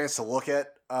haven't had a chance to look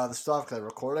at the stuff because I'm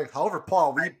recording. However,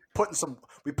 Paul,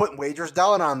 we putting wagers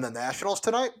down on the Nationals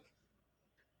tonight?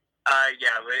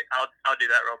 Yeah, I'll do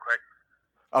that real quick.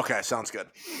 Okay, sounds good.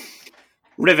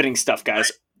 Riveting stuff,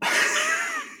 guys. Hey,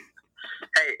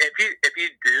 if you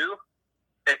do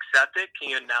accept it, can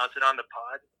you announce it on the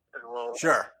pod as well?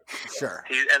 Sure.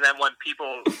 And then when people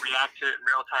react to it in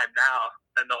real time now,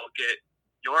 then they'll get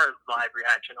your live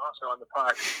reaction also on the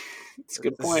pod. That's a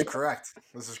good point.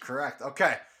 This is correct.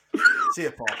 Okay. See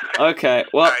you, Paul. Okay.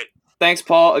 Well, Thanks,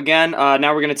 Paul. Again,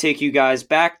 now we're going to take you guys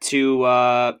back to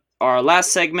our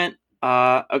last segment.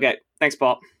 Okay. Thanks,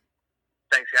 Paul.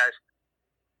 Thanks, guys.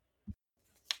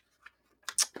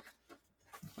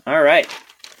 All right.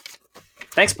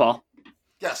 Thanks, Paul.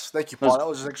 Yes, thank you, Paul. That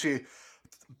was actually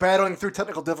battling through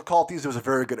technical difficulties. It was a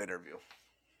very good interview.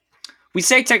 We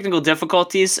say technical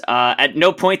difficulties. At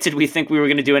no point did we think we were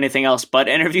going to do anything else but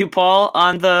interview Paul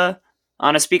on a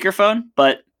speakerphone,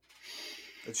 but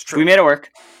it's true. We made it work.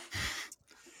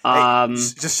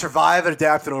 Just survive and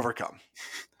adapt and overcome.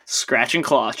 Scratch and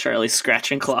claw, Charlie.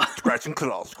 Scratch and claw. Scratch and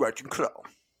claw. Scratch and claw.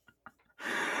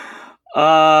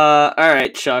 All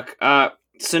right, Chuck.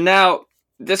 So now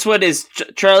this one is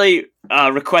Charlie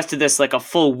requested this like a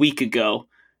full week ago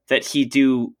that he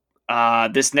do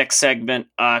this next segment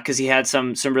because he had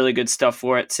some really good stuff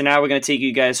for it. So now we're going to take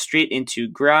you guys straight into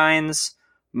Grinds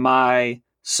My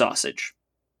Sausage.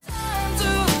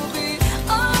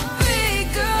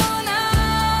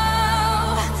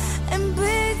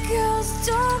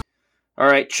 All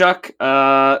right, Chuck,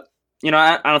 I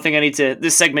don't think I need to...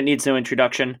 This segment needs no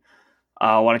introduction.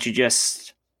 Why don't you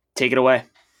just take it away?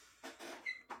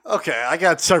 Okay, I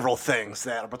got several things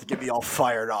that are about to get me all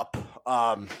fired up.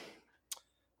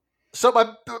 So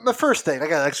my first thing, I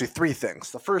got actually three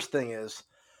things. The first thing is,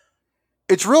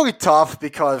 it's really tough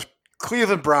because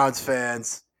Cleveland Browns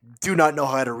fans do not know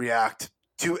how to react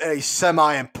to a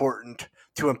semi-important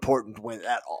to important win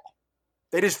at all.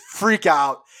 They just freak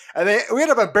out, and we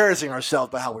end up embarrassing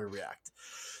ourselves by how we react.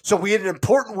 So we had an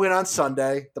important win on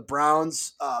Sunday. The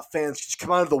Browns fans just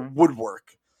come out of the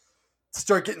woodwork,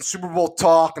 start getting Super Bowl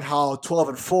talk and how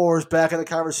 12-4 is back in the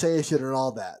conversation and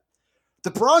all that.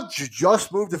 The Browns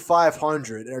just moved to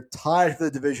 500 and are tied for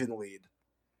the division lead.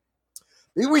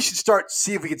 Maybe we should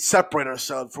see if we can separate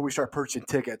ourselves before we start purchasing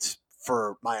tickets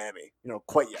for Miami.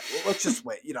 Quite yet. Let's just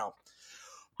wait.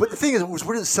 But the thing is,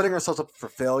 we're just setting ourselves up for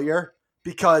failure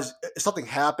because if something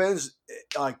happens,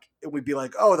 we'd be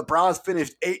like, "Oh, the Browns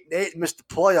finished 8-8 and missed the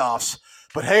playoffs."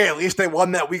 But hey, at least they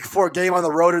won that Week 4 game on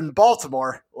the road in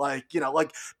Baltimore. Like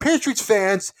Patriots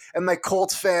fans and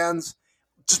Colts fans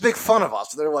just make fun of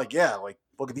us. They're like, "Yeah,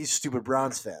 look at these stupid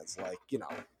Browns fans."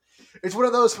 It's one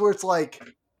of those where it's like,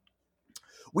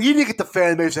 we need to get the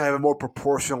fan base to have a more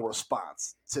proportional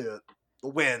response to the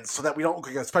wins so that we don't look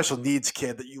like a special needs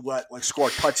kid that you let score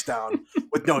a touchdown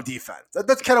with no defense.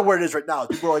 That's kind of where it is right now.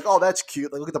 People are like, "Oh, that's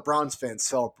cute. Look at the Browns fans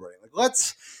celebrating."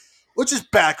 Let's just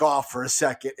back off for a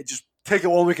second and just take it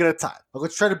 1 week at a time.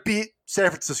 Let's try to beat San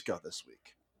Francisco this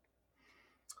week.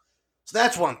 So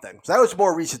that's one thing. So that was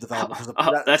more recent development.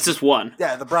 That's just one.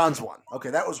 Yeah, the Browns won. Okay,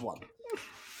 that was one.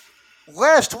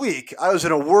 Last week, I was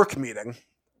in a work meeting.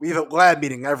 We have a lab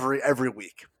meeting every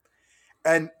week.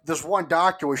 And this one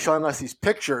doctor was showing us these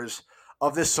pictures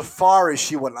of this safari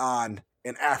she went on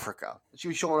in Africa. She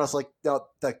was showing us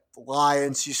the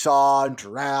lions she saw and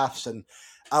giraffes and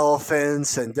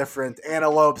elephants and different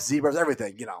antelopes, zebras,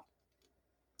 everything,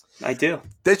 I do.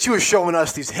 Then she was showing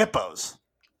us these hippos.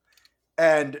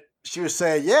 And she was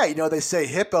saying, yeah, they say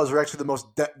hippos are actually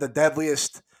the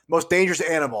deadliest, most dangerous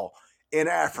animal in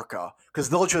Africa because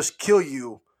they'll just kill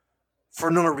you for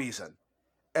no reason.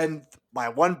 And my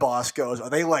one boss goes, "Are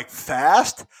they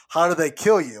fast? How do they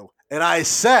kill you?" And I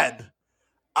said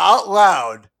out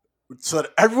loud so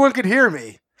that everyone could hear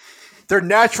me, "They're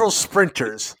natural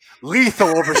sprinters,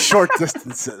 lethal over short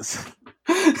distances."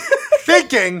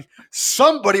 Thinking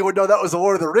somebody would know that was a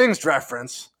Lord of the Rings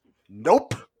reference.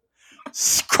 Nope.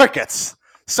 Crickets.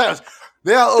 Silence.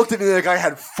 They all looked at me like I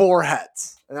had 4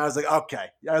 heads. And I was like, okay.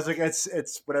 I was like,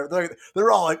 it's whatever.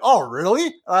 They're all like, "Oh, really?"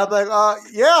 And I'm like,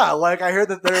 yeah. I hear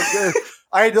that they're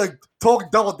I had to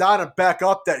double down and back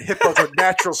up that hippos are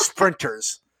natural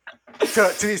sprinters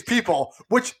to these people,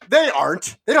 which they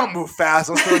aren't. They don't move fast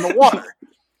unless they're in the water.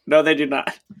 No, they do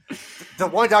not. The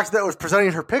one doctor that was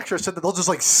presenting her picture said that they'll just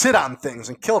sit on things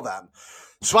and kill them.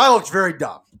 So I looked very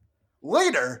dumb.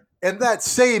 Later, in that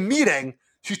same meeting,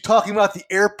 she's talking about the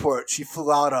airport she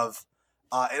flew out of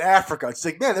in Africa. She's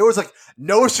like, "Man, there was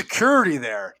no security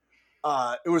there.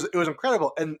 It was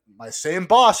incredible." And my same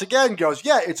boss again goes,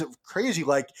 "Yeah, it's crazy.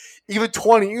 Even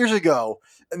 20 years ago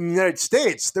in the United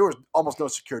States, there was almost no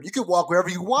security. You could walk wherever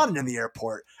you wanted in the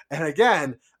airport." And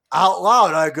again, out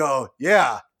loud, I go,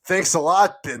 "Yeah, thanks a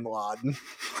lot, Bin Laden."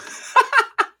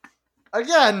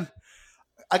 Again,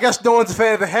 I guess no one's a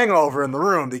fan of The Hangover in the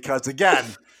room because,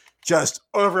 again, just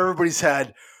over everybody's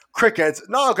head, crickets.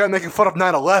 No, I'm making fun of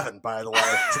 9/11, by the way.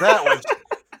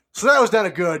 So that was not a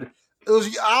good. It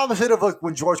was the opposite of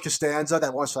when George Costanza,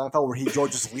 that one Seinfeld where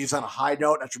George just leaves on a high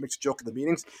note after he makes a joke in the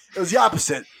meetings. It was the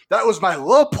opposite. That was my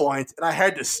low point, and I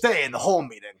had to stay in the whole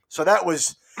meeting. So that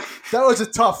was a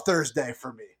tough Thursday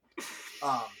for me.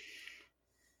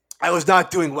 I was not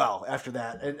doing well after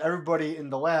that, and everybody in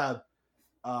the lab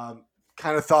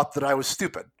kind of thought that I was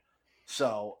stupid.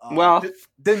 So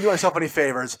didn't do myself any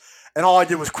favors, and all I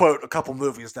did was quote a couple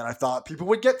movies that I thought people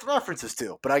would get references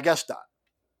to, but I guess not.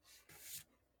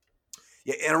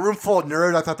 Yeah, in a room full of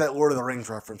nerds, I thought that Lord of the Rings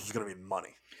reference was going to be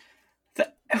money.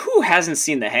 Who hasn't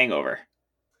seen The Hangover?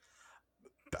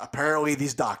 Apparently,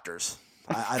 these doctors.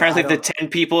 Apparently, the 10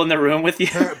 people in the room with you.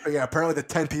 Apparently the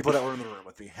 10 people that were in the room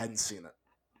with me hadn't seen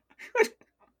it.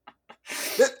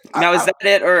 Now, is that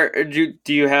it, or do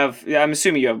you have? I'm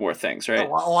assuming you have more things, right?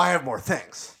 Oh, I have more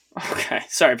things. Okay,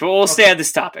 sorry, but we'll stay on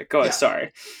this topic. Go ahead.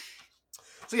 Sorry.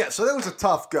 So that was a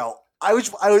tough go. I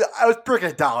was breaking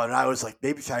it down, and I was like,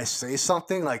 maybe should I say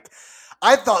something?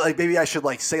 I thought maybe I should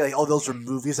say oh, those are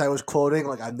movies I was quoting.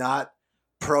 I'm not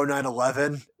pro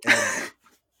 9/11 and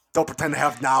don't pretend to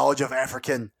have knowledge of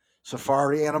African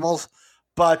safari animals.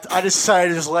 But I decided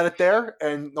to just let it there,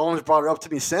 and no one's brought it up to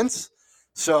me since.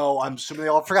 So I'm assuming they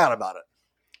all forgot about it.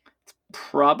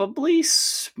 Probably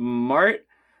smart.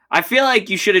 I feel like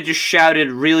you should have just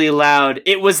shouted really loud,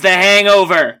 "It was The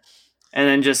Hangover!" and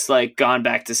then just like gone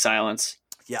back to silence,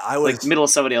 Yeah, I was like middle of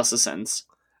somebody else's sentence.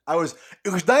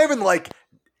 it was not even like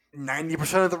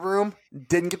 90% of the room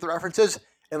didn't get the references,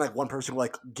 and like one person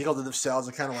like giggled to themselves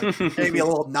and kind of like gave me a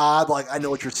little nod, like I know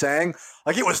what you're saying.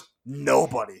 Like it was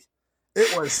nobody.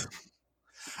 It was.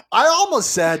 I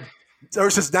almost said ever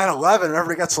since 9/11,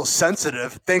 everybody got so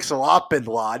sensitive. Thanks a lot, Bin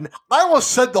Laden. I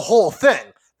almost said the whole thing.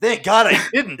 Thank God I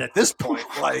didn't at this point.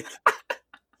 Like,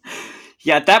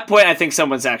 Yeah, at that point, I think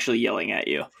someone's actually yelling at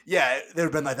you. yeah, they'd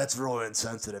have been like, "That's really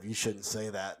insensitive. You shouldn't say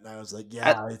that." And I was like,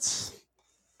 "Yeah, it's."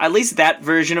 At least that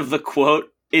version of the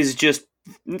quote is just,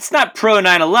 it's not pro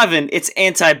 9/11, it's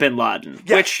anti Bin Laden,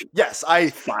 Yeah, which, yes,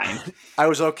 fine. I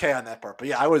was okay on that part, but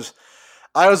yeah, I was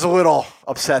a little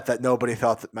upset that nobody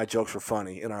thought that my jokes were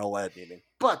funny in our LED meeting.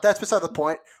 But that's beside the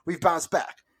point. We've bounced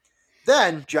back.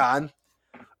 Then, John,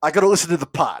 I got to listen to the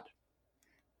pod.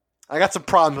 I got some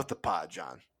problems with the pod,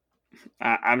 John.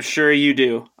 I'm sure you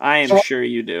do. I am sure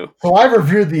you do. So I've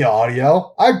reviewed the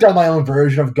audio. I've done my own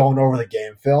version of going over the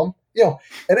game film.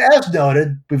 And as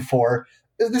noted before,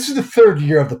 this is the third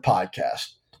year of the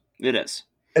podcast. It is.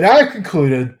 And I've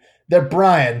concluded that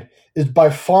Brian is by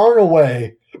far and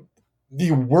away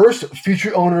the worst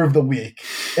future owner of the week.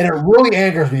 And it really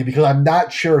angers me because I'm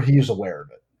not sure he's aware of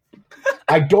it.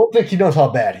 I don't think he knows how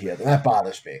bad he is, and that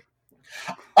bothers me.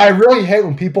 I really hate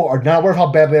when people are not aware of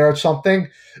how bad they are at something,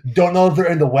 don't know if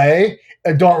they're in the way,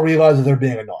 and don't realize that they're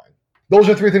being annoying. Those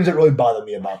are three things that really bother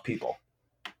me about people.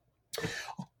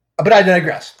 But I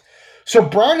digress. So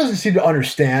Brian doesn't seem to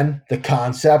understand the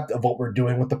concept of what we're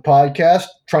doing with the podcast,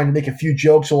 trying to make a few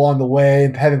jokes along the way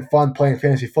and having fun playing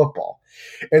fantasy football.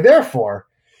 And therefore,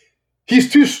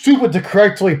 he's too stupid to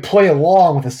correctly play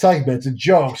along with the segments and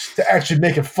jokes to actually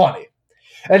make it funny.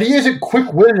 And he isn't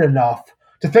quick-witted enough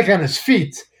to think on his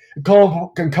feet and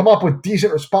can come up with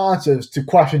decent responses to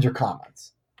questions or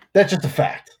comments. That's just a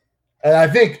fact. And I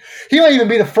think he might even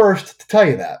be the first to tell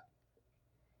you that.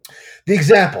 The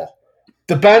example,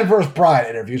 the Ben versus Brian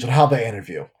interviews and how they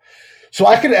interview. So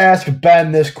I could ask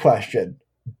Ben this question.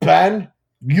 Ben,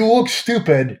 you look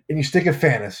stupid and you stick in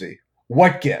fantasy.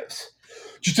 What gives?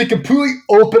 Just a completely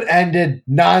open-ended,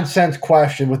 nonsense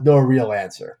question with no real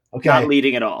answer. Okay? Not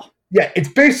leading at all. Yeah, it's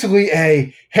basically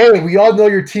a, hey, we all know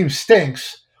your team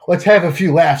stinks. Let's have a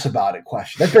few laughs about it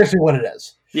question. That's basically what it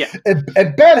is. Yeah.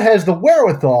 And Ben has the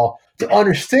wherewithal to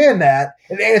understand that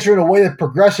and answer in a way that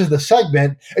progresses the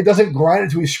segment and doesn't grind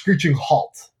it to a screeching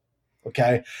halt.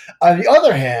 Okay? On the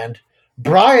other hand,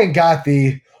 Brian got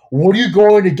the, what are you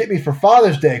going to get me for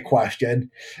Father's Day question.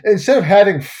 Instead of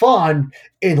having fun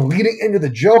and leading into the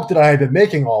joke that I had been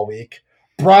making all week,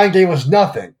 Brian gave us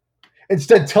nothing.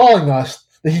 Instead telling us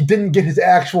that he didn't get his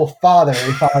actual father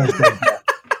a Father's Day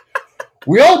gift.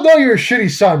 We all know you're a shitty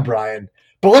son, Brian,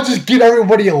 but let's just give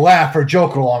everybody a laugh or a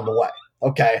joke along the way,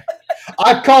 okay?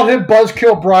 I've called him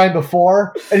Buzzkill Brian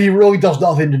before, and he really does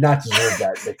nothing to not deserve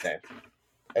that nickname.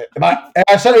 Have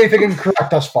I said anything incorrect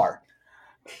thus far?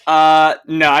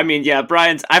 No, I mean, yeah,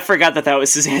 I forgot that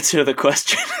was his answer to the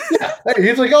question. Yeah, hey,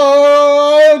 he's like,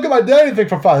 oh, I don't get my dad anything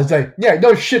for Father's Day. Yeah,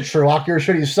 no shit, Sherlock, you're a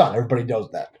shitty son. Everybody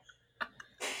knows that.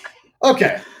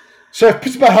 Okay, so I've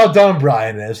pitched about how dumb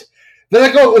Brian is. Then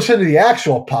I go listen to the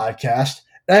actual podcast,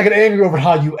 and I get angry over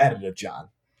how you edited, John.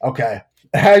 Okay?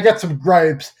 And I got some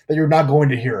gripes that you're not going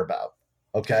to hear about.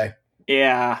 Okay?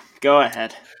 Yeah, go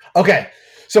ahead. Okay,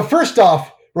 so first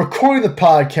off, recording the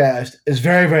podcast is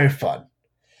very, very fun.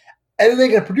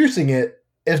 Editing and producing it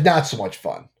is not so much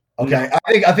fun. Okay?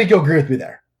 No. I think you'll agree with me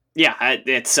there. Yeah,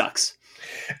 it sucks.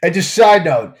 And just side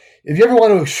note, if you ever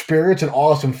want to experience an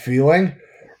awesome feeling,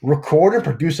 record and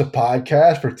produce a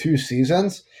podcast for 2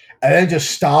 seasons, and then just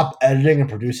stop editing and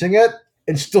producing it,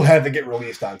 and still have it get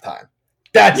released on time.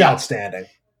 That's outstanding.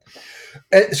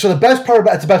 And so the best part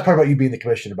about you being the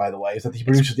commissioner, by the way, is that he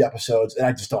produces the episodes, and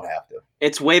I just don't have to.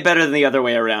 It's way better than the other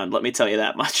way around. Let me tell you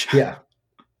that much. Yeah.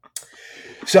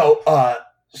 So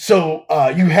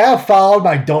you have followed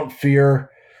my Don't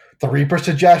Fear the Reaper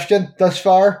suggestion thus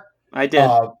far. I did.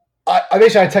 I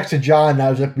texted John and I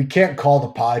was like, we can't call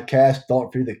the podcast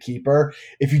Don't Fear the Keeper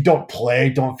if you don't play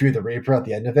Don't Fear the Reaper at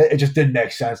the end of it. It just didn't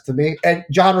make sense to me. And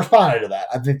John responded to that.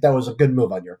 I think that was a good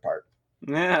move on your part.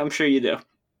 Yeah, I'm sure you do.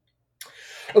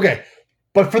 Okay,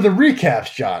 but for the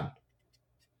recaps, John,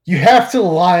 you have to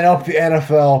line up the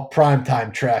NFL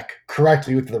primetime track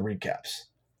correctly with the recaps.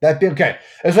 That'd be okay.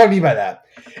 That's what I mean by that.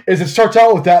 Is it starts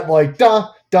out with that like dun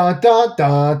dun dun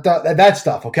dun dun that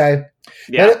stuff, okay?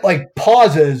 Yeah. Then it like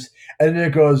pauses and then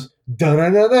it goes dun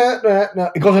dun dun dun dun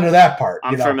dun. It goes into that part.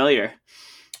 I'm familiar.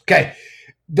 Okay.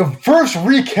 The first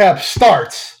recap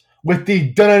starts with the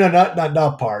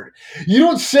dun-dun-dun-dun-dun part. You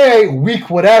don't say week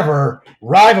whatever,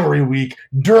 rivalry week,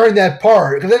 during that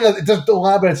part, because then it doesn't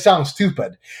lie, but it sounds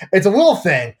stupid. It's a little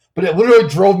thing, but it literally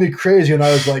drove me crazy, and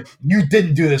I was like, you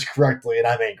didn't do this correctly, and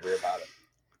I'm angry about it.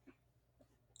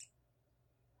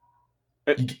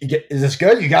 Is this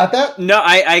good? You got that? No,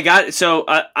 I got it. So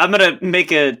I'm gonna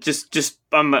make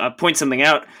I'm gonna point something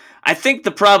out. I think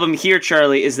the problem here,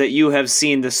 Charlie, is that you have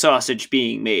seen the sausage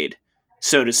being made,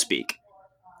 so to speak,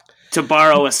 to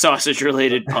borrow a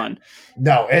sausage-related pun.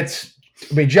 No,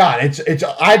 John,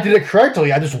 I did it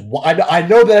correctly. I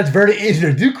know that it's very easy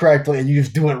to do correctly, and you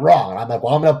just do it wrong. And I'm like,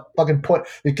 well, I'm gonna fucking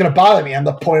it's gonna bother me. I'm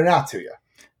gonna point it out to you.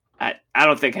 I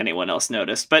don't think anyone else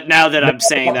noticed, but now that I'm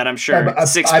saying that, I'm sure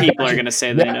six people are going to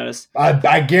say they noticed.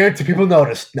 I guarantee people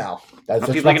noticed now.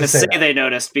 People are going to say they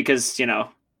noticed because,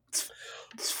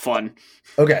 it's fun.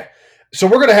 Okay, so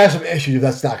we're going to have some issues if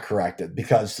that's not corrected,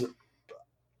 because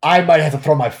I might have to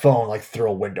throw my phone through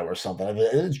a window or something.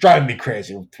 It's driving me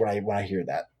crazy when I hear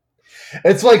that.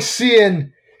 It's like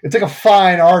a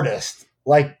fine artist,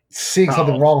 seeing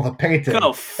something wrong with a painting.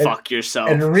 Go fuck yourself.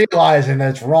 And realizing that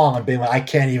it's wrong and being like, I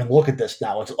can't even look at this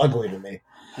now. It's ugly to me.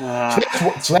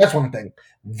 So that's one thing.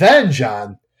 Then,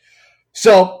 John,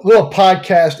 little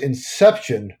podcast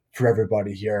inception for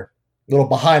everybody here. Little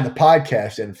behind the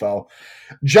podcast info.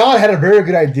 John had a very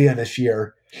good idea this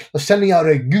year of sending out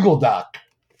a Google Doc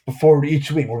before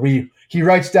each week where he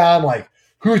writes down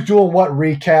who's doing what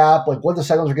recap, what the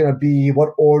segments are going to be,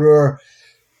 what order,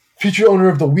 feature owner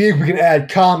of the week. We can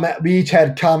add comment. We each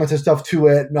had comments and stuff to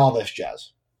it, and all this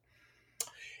jazz.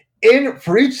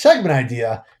 For each segment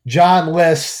idea, John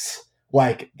lists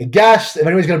the guests, if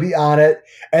anyone's going to be on it,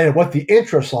 and what the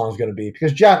intro song is going to be.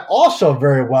 Because John also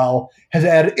very well has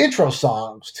added intro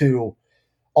songs to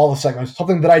all the segments,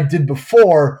 something that I did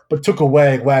before but took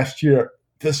away last year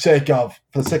for the sake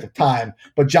of time.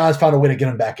 But John's found a way to get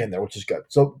him back in there, which is good.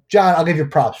 So, John, I'll give you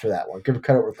props for that one. Give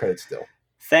credit where credit's due.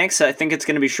 Thanks. I think it's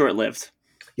going to be short-lived.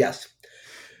 Yes.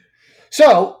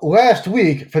 So, last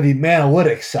week for the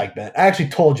Manalytics segment, I actually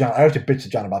bitched to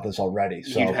John about this already.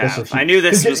 So I knew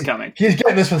this was coming. He's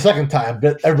getting this for the second time,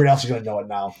 but everybody else is going to know it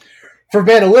now. For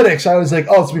Manalytics, I was like,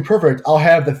 it's going to be perfect. I'll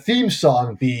have the theme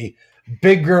song be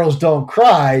Big Girls Don't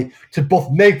Cry to both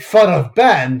make fun of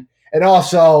Ben, and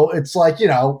also it's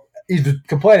he's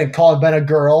complaining, calling Ben a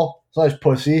girl,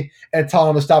 /pussy, and telling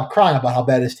him to stop crying about how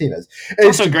bad his team is. It's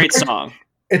also a great song.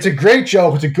 It's a great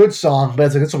joke. It's a good song,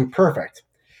 but this will be perfect.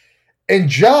 And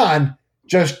John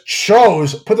just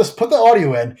chose put the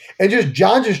audio in, and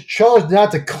John just chose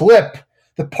not to clip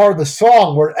the part of the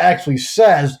song where it actually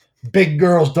says "Big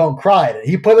Girls Don't Cry."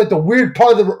 He played the weird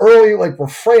part of the early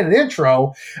refrain and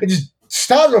intro, and just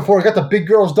stopped before he got the "Big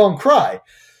Girls Don't Cry."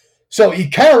 So he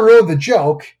kind of ruined the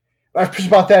joke. I was pissed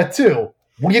about that too.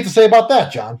 What do you have to say about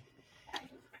that, John?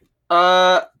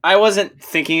 I wasn't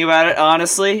thinking about it,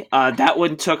 honestly. That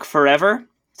one took forever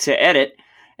to edit.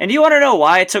 And do you want to know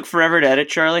why it took forever to edit,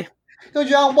 Charlie? No,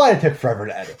 John, why did it take forever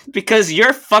to edit? Because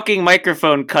your fucking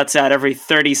microphone cuts out every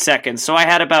 30 seconds, so I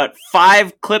had about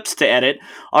 5 clips to edit.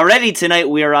 Already tonight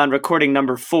we are on recording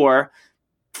number 4.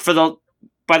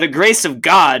 By the grace of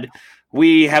God,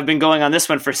 we have been going on this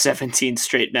one for 17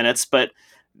 straight minutes, but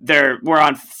we're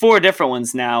on 4 different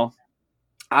ones now.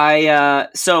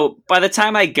 So by the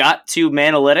time I got to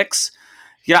Manalytics,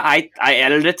 I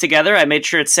edited it together. I made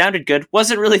sure it sounded good.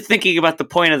 Wasn't really thinking about the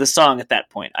point of the song at that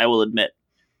point, I will admit.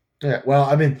 Yeah, well,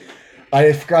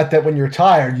 I forgot that when you're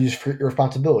tired, you just forget your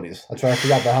responsibilities. That's why I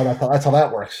forgot that's how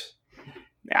that works.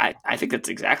 Yeah, I think that's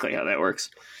exactly how that works.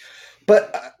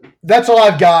 But that's all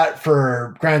I've got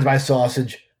for Grinds My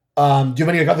Sausage. Do you have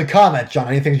any other comments, John?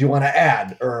 Anything you want to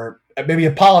add? Or maybe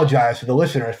apologize to the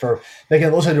listeners for making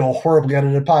them listen to a horribly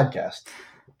edited podcast?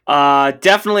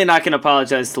 Definitely not going to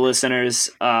apologize to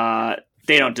listeners.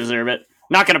 They don't deserve it.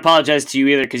 Not going to apologize to you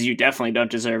either, because you definitely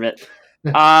don't deserve it.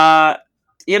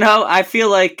 I feel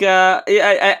like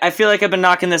I feel like I've been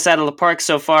knocking this out of the park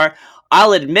so far.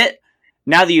 I'll admit,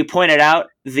 now that you pointed out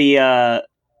the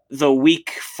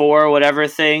week 4 whatever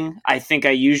thing, I think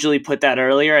I usually put that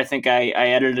earlier. I think I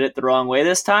edited it the wrong way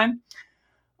this time.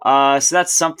 So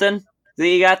that's something that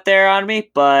you got there on me.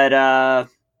 But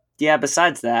yeah,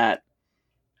 besides that,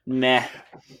 meh.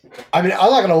 I'm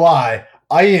not gonna lie.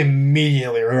 I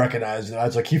immediately recognized it. I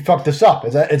was like, he fucked this up.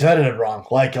 It's edited wrong.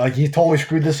 Like he totally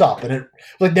screwed this up. And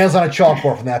it nails on a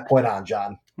chalkboard from that point on,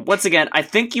 John. Once again, I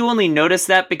think you only noticed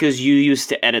that because you used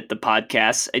to edit the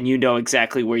podcast and you know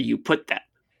exactly where you put that.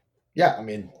 Yeah,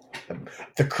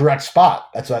 the correct spot.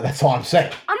 That's all I'm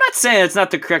saying. I'm not saying it's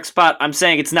not the correct spot. I'm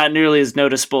saying it's not nearly as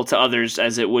noticeable to others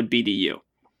as it would be to you.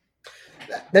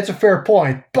 That's a fair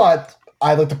point, but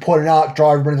I'd like to point it out,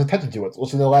 draw everybody's attention to it.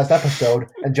 Listen to the last episode,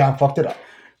 and John fucked it up.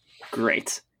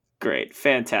 Great.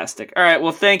 Fantastic. All right.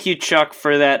 Well, thank you, Chuck,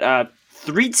 for that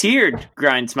 3-tiered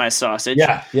grinds my sausage.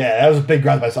 Yeah, that was a big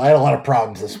grind. I had a lot of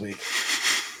problems this week.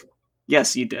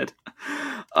 Yes, you did.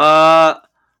 All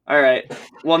right.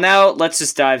 Well, now let's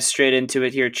just dive straight into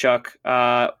it here, Chuck.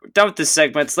 Done with the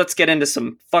segments. Let's get into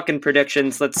some fucking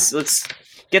predictions. Let's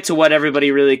get to what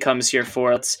everybody really comes here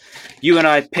for. You and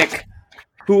I pick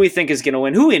who we think is going to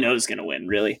win, who we know is going to win,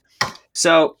 really.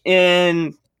 So,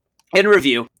 in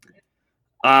review,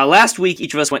 last week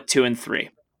each of us went 2-3.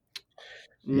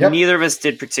 Yep. Neither of us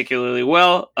did particularly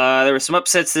well. There were some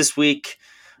upsets this week.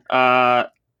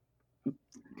 Realistically,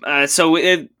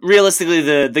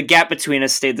 the gap between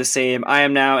us stayed the same. I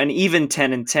am now an even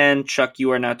 10-10. Chuck,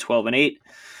 you are now 12-8.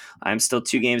 I'm still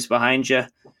 2 games behind you.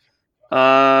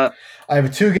 I have a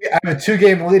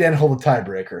 2-game lead and hold a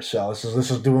tiebreaker, so this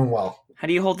is doing well. How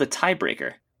do you hold the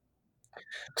tiebreaker?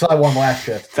 Because I won last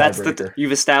year.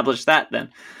 You've established that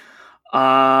then.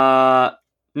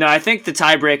 No, I think the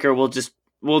tiebreaker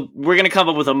we're going to come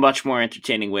up with a much more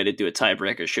entertaining way to do a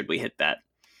tiebreaker should we hit that.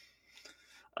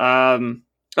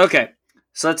 Okay,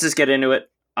 so let's just get into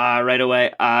it right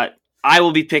away. I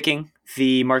will be picking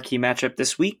the marquee matchup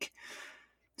this week.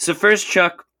 So first,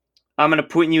 Chuck, I'm going to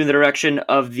point you in the direction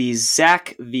of the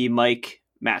Zach v. Mike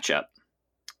matchup.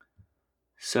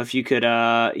 So if you could,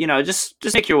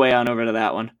 just make your way on over to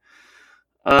that one.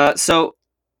 So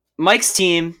Mike's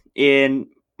team, in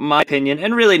my opinion,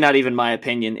 and really not even my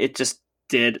opinion, it just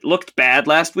looked bad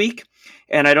last week.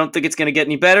 And I don't think it's going to get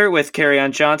any better with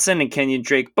Kerryon Johnson and Kenyon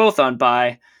Drake both on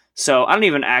bye. So I don't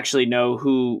even actually know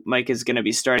who Mike is going to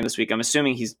be starting this week. I'm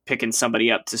assuming he's picking somebody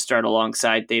up to start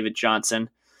alongside David Johnson.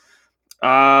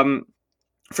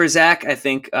 For Zach, I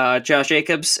think Josh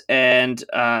Jacobs and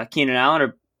Keenan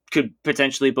Allen could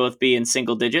potentially both be in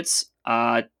single digits.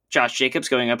 Josh Jacobs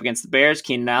going up against the Bears,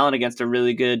 Keenan Allen against a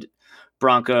really good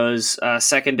Broncos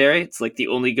secondary. It's like the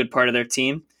only good part of their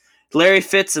team. Larry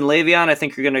Fitz and Le'Veon, I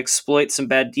think, are going to exploit some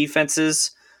bad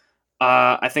defenses.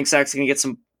 I think Mike's going to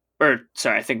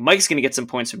get some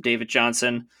points from David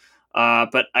Johnson.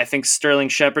 But I think Sterling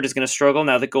Shepard is going to struggle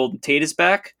now that Golden Tate is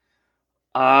back.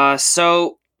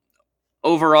 So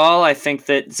overall, I think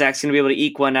that Zach's going to be able to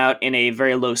eke one out in a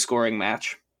very low-scoring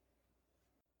match.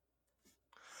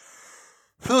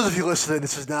 For those of you listening,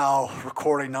 this is now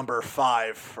recording number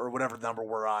 5, or whatever number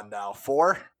we're on now.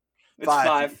 4? It's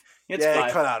 5. It's 5.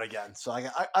 It cut out again. So I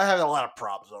have a lot of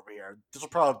problems over here. This will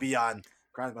probably be on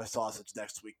Grind My Sausage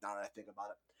next week, now that I think about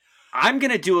it. I'm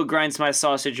going to do a Grinds My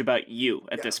Sausage about you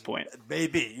at this point.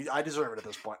 Maybe. I deserve it at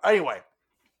this point. Anyway.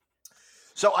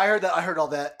 So I heard all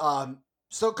that.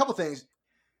 So a couple things.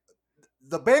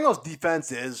 The Bengals defense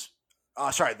the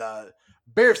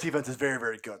Bears defense is very,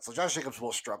 very good. So Josh Jacobs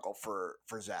will struggle for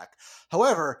Zach.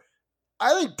 However,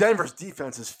 I think Denver's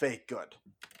defense is fake good.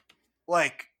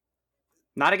 Like,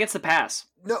 not against the pass.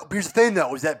 No, but here's the thing,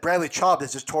 though, is that Bradley Chubb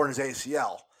has just torn his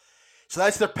ACL. So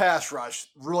that's their pass rush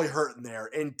really hurting there.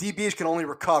 And DBs can only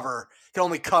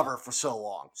cover for so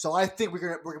long. So I think we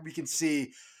can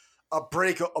see a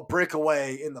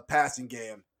breakaway in the passing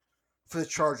game for the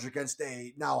Chargers against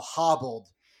a now hobbled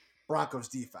Broncos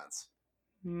defense.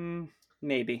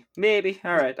 Maybe.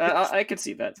 All right. I can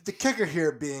see that. The kicker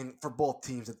here being for both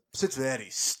teams that Cincinnati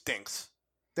stinks.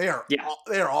 They are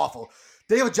awful.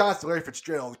 David Johnson, Larry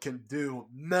Fitzgerald can do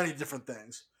many different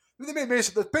things. I mean,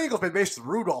 the Bengals made Mason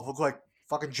Rudolph look like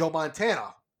fucking Joe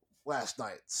Montana last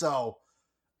night. So,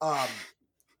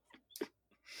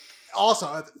 also,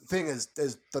 the thing is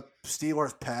the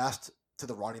Steelers passed to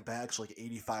the running backs like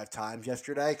 85 times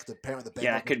yesterday. Because apparently the Bengals...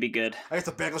 Yeah, it could be good. I guess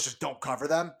the Bengals just don't cover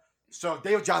them. So,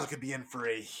 David Johnson could be in for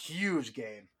a huge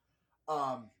game.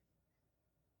 That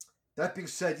being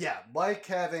said, Mike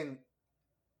having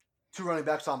 2 running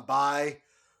backs on bye.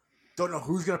 Don't know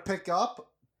who's going to pick up.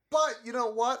 But you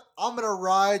know what? I'm going to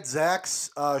ride Zach's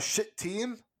shit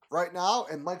team right now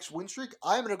and Mike's win streak.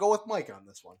 I'm going to go with Mike on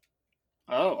this one.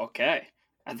 Oh, okay.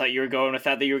 I thought you were going with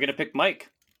that you were going to pick Mike.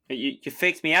 You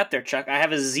faked me out there, Chuck. I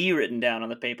have a Z written down on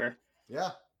the paper.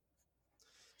 Yeah.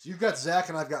 So you've got Zach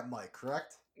and I've got Mike,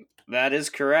 correct? That is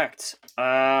correct.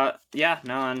 That's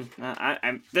one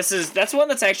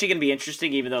that's actually going to be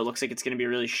interesting, even though it looks like it's going to be a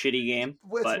really shitty game.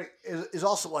 Is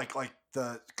also like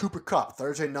the Cooper Kupp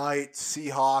Thursday night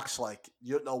Seahawks. Like,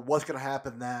 you don't know what's going to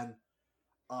happen then.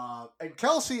 And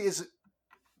Kelsey is.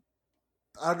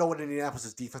 I don't know what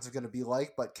Indianapolis' defense is going to be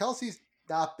like, but Kelsey's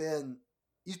not been.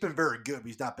 He's been very good, but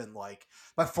he's not been like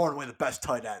by far and away the best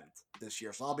tight end this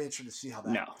year. So I'll be interested to see how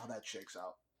that shakes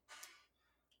out.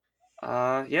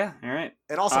 Yeah. All right.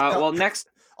 And also, next.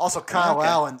 Also, Kyle Okay.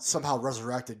 Allen somehow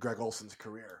resurrected Greg Olson's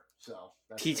career. So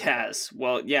He has.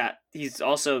 Well, yeah, he's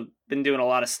also been doing a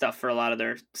lot of stuff for a lot of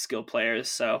their skill players.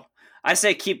 So I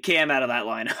say keep Cam out of that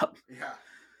lineup. Yeah.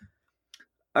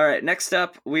 All right, next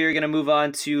up, we are going to move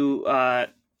on to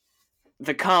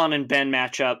the Colin and Ben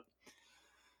matchup.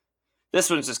 This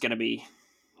one's just going to be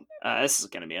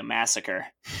a massacre.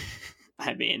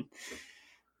 I mean,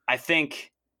 I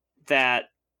think that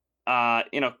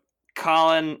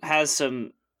Colin has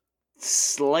some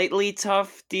slightly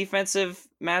tough defensive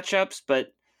matchups,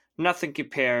 but nothing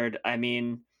compared. I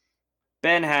mean,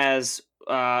 Ben has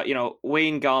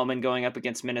Wayne Gallman going up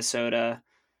against Minnesota,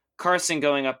 Carson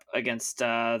going up against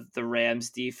the Rams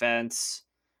defense,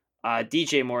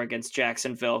 DJ Moore against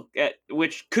Jacksonville,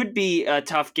 which could be a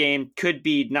tough game, could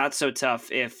be not so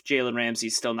tough if Jalen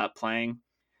Ramsey's still not playing.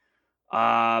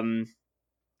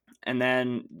 And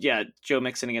then, Joe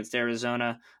Mixon against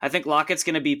Arizona. I think Lockett's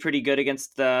going to be pretty good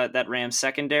against that Rams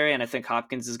secondary, and I think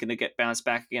Hopkins is going to get bounced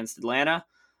back against Atlanta.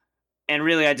 And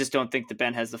really, I just don't think that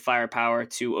Ben has the firepower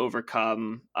to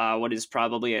overcome what is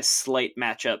probably a slight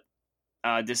matchup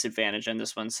disadvantage in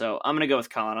this one. So I'm going to go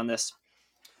with Colin on this.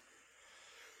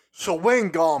 So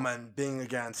Wayne Gallman being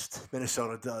against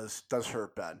Minnesota does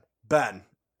hurt Ben. Ben,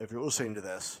 if you're listening to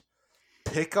this,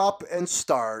 pick up and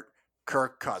start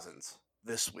Kirk Cousins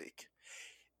this week.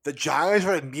 The Giants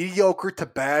are a mediocre to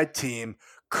bad team.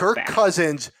 Kirk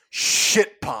Cousins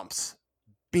shit pumps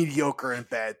mediocre and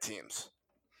bad teams.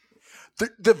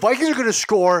 The Vikings are going to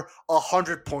score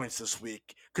 100 points this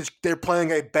week because they're playing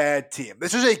a bad team.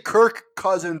 This is a Kirk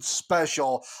Cousins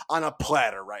special on a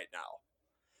platter right now.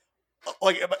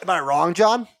 Like, am I wrong,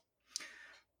 John?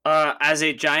 As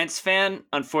a Giants fan,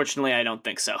 unfortunately, I don't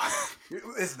think so.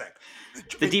 Isn't it?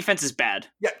 The defense is bad.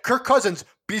 Yeah, Kirk Cousins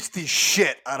beats the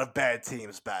shit out of bad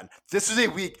teams, Ben. This is a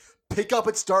week. Pick up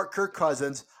and start Kirk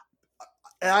Cousins.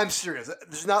 And I'm serious.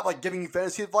 This is not like giving you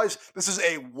fantasy advice. This is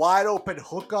a wide open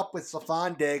hookup with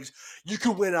Stephon Diggs. You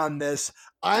can win on this.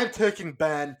 I'm taking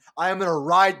Ben. I am going to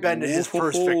ride Ben to his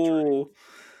first victory.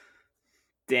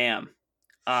 Damn.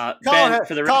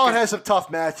 Colin has some tough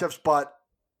matchups, but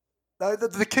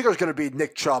the kicker is going to be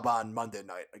Nick Chubb on Monday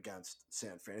night against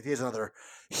San Fran. If he has another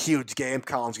huge game,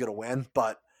 Colin's going to win.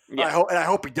 But yeah. I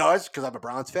hope he does because I'm a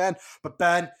Browns fan. But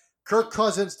Ben, Kirk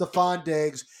Cousins, Stephon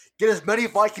Diggs, get as many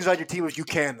Vikings on your team as you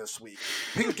can this week.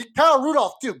 Get Kyle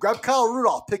Rudolph too. Grab Kyle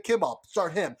Rudolph, pick him up,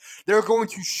 start him. They're going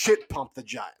to shit pump the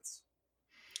Giants.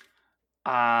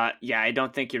 I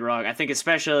don't think you're wrong. I think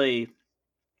especially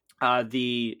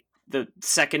the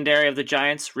secondary of the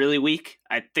Giants really weak.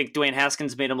 I think Dwayne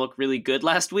Haskins made them look really good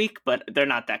last week, but they're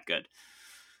not that good.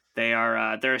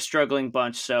 They're a struggling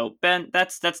bunch. So Ben,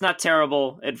 that's not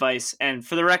terrible advice. And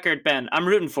for the record, Ben, I'm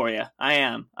rooting for you. I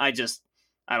am. I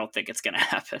don't think it's gonna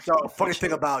happen. So funny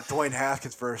thing about Dwayne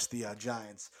Haskins versus the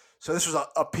Giants. So this was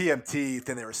a PMT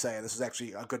thing they were saying. This is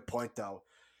actually a good point though.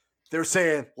 They were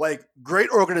saying like great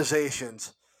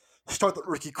organizations start the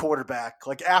rookie quarterback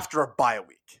like after a bye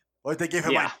week. Like they gave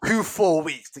him like 2 full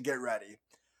weeks to get ready.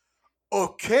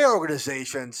 Okay,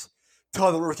 organizations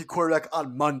tell the rookie quarterback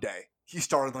on Monday. He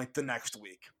started like the next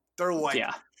week. They're like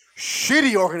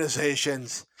shitty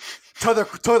organizations tell the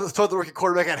rookie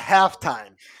quarterback at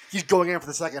halftime. He's going in for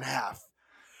the second half.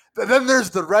 And then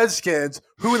there's the Redskins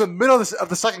who in the middle of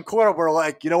the second quarter were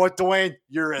like, you know what, Dwayne,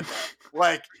 you're in there.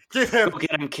 Like, go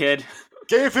get him, kid.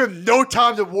 Gave him no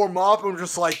time to warm up and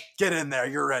just like, get in there,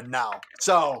 you're in now.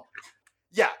 So,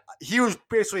 yeah, he was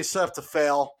basically set up to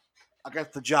fail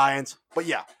against the Giants. But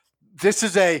yeah, this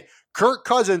is a Kirk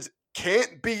Cousins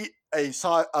can't beat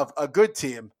a good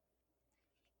team.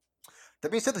 That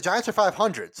being said, the Giants are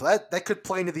 500, so that could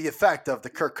play into the effect of the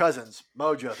Kirk Cousins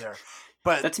mojo there.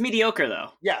 But that's mediocre, though.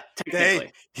 Yeah,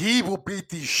 he will beat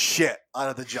the shit out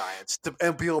of the Giants,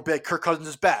 and people will be like, Kirk Cousins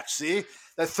is back. See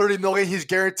that $30 million he's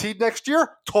guaranteed next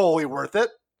year? Totally worth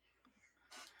it.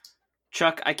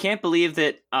 Chuck, I can't believe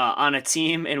that on a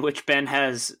team in which Ben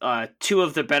has 2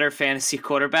 of the better fantasy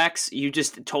quarterbacks, you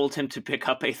just told him to pick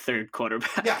up a third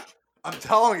quarterback. Yeah. I'm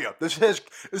telling you, this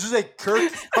is a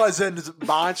Kirk Cousins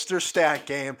monster stat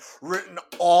game written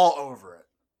all over it.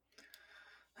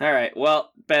 All right,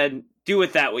 well, Ben, do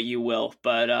with that what you will,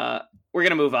 but we're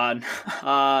gonna move on.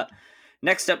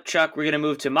 Next up, Chuck, we're gonna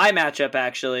move to my matchup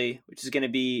actually, which is gonna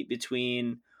be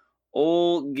between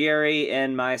old Gary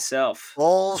and myself.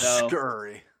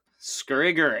 Scurry.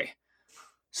 Scurry.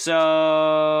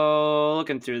 So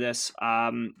looking through this,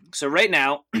 so right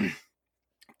now.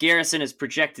 Garrison is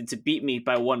projected to beat me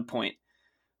by 1 point.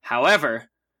 However,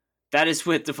 that is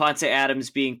with Devontae Adams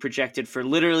being projected for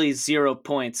literally 0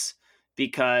 points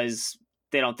because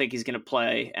they don't think he's going to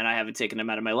play, and I haven't taken him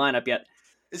out of my lineup yet.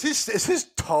 Is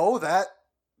his toe that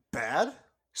bad?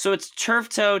 So it's turf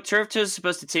toe. Turf toe is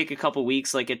supposed to take a couple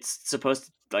weeks. Like it's supposed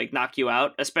to like knock you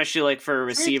out, especially like for a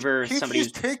receiver. Can't Somebody you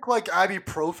just take like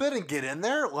ibuprofen and get in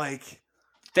there? Like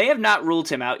they have not ruled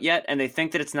him out yet, and they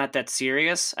think that it's not that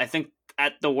serious. I think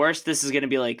at the worst, this is going to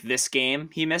be like this game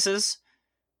he misses.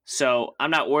 So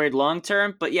I'm not worried long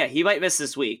term, but yeah, he might miss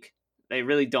this week. They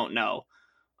really don't know.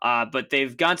 But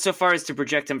they've gone so far as to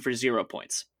project him for 0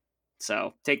 points.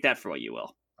 So take that for what you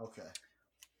will. okay.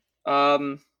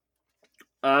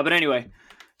 But anyway,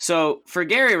 so for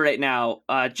Gary right now,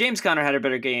 James Conner had a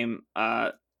better game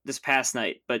this past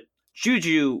night, but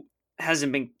Juju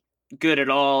hasn't been good at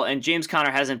all, and James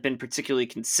Conner hasn't been particularly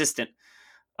consistent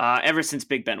ever since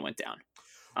Big Ben went down.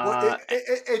 Well,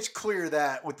 it's clear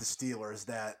that with the Steelers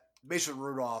that Mason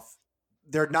Rudolph,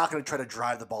 they're not going to try to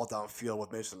drive the ball downfield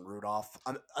with Mason Rudolph.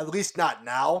 At least not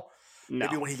now. No.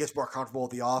 Maybe when he gets more comfortable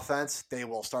with the offense, they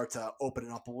will start to open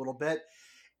it up a little bit.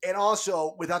 And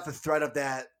also, without the threat of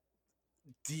that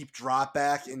deep drop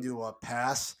back into a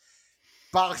pass,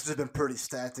 boxes have been pretty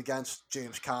stacked against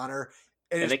James Conner.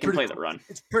 And they can play the run.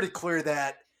 It's pretty clear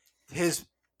that his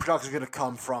production is going to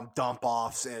come from dump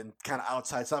offs and kind of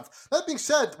outside stuff. That being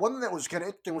said, one thing that was kind of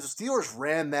interesting was the Steelers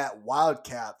ran that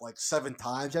Wildcat like 7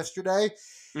 times yesterday,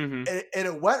 Mm-hmm. and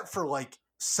it went for like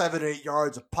 7-8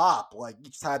 yards a pop, like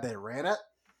each time they ran it.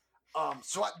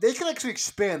 So they can actually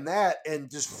expand that, and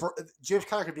just James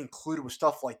Conner could be included with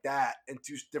stuff like that and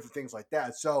do different things like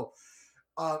that. So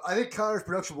I think Conner's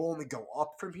production will only go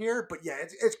up from here. But yeah,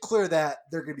 it's clear that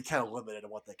they're going to be kind of limited in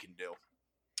what they can do.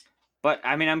 But,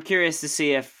 I mean, I'm curious to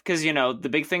see if, because, you know, the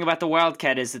big thing about the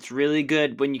Wildcat is it's really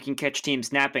good when you can catch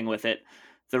teams napping with it.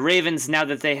 The Ravens, now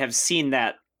that they have seen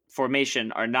that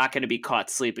formation, are not going to be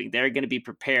caught sleeping. They're going to be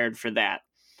prepared for that.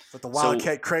 But the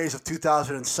Wildcat craze of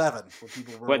 2007, when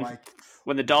people were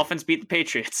when the Dolphins beat the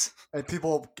Patriots. And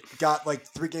people got like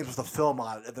 3 games with the film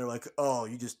on it, and they're like, oh,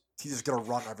 he's just going to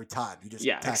run every time.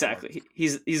 Exactly.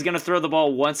 He's going to throw the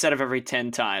ball once out of every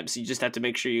 10 times. You just have to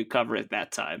make sure you cover it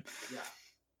that time. Yeah.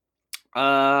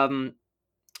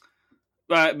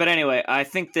 But anyway, I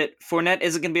think that Fournette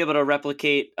isn't going to be able to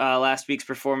replicate last week's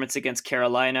performance against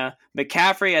Carolina.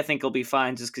 McCaffrey, I think, will be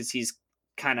fine just because he's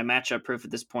kind of matchup proof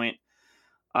at this point.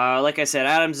 Like I said,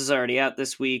 Adams is already out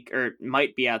this week, or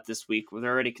might be out this week with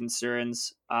already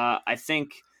concerns. I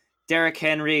think Derrick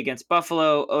Henry against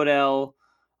Buffalo, Odell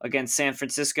against San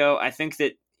Francisco. I think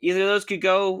that either of those could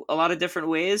go a lot of different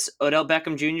ways. Odell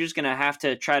Beckham Jr. is going to have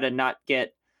to try to not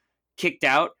get kicked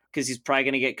out because he's probably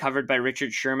going to get covered by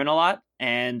Richard Sherman a lot.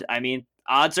 And, I mean,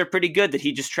 odds are pretty good that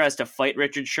he just tries to fight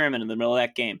Richard Sherman in the middle of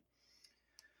that game.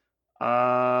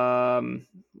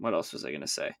 What else was I going to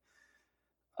say?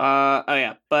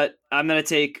 But I'm going to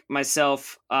take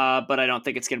myself, but I don't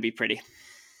think it's going to be pretty.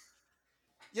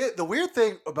 Yeah, the weird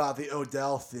thing about the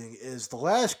Odell thing is the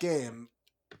last game.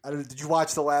 Did you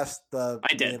watch the last? I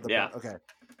did. Yeah. Okay.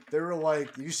 They were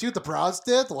like, you see what the Browns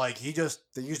did? Like they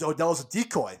used Odell as a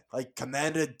decoy, like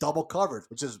commanded double coverage,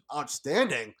 which is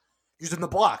outstanding. Used in the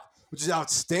block, which is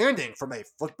outstanding from a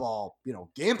football,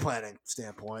 game planning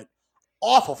standpoint.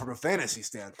 Awful from a fantasy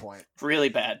standpoint. Really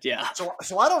bad, yeah.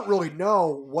 So I don't really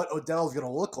know what Odell is going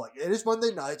to look like. It is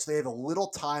Monday night, so they have a little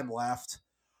time left.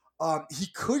 He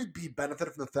could be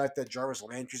benefited from the fact that Jarvis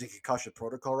Landry's in concussion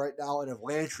protocol right now, and if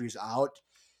Landry's out,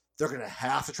 they're going to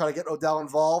have to try to get Odell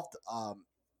involved,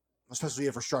 especially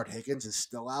if Rashard Higgins is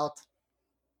still out.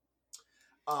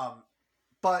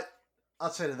 But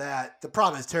outside of that, the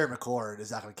problem is Terry McLaurin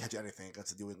is not going to catch anything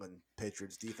against the New England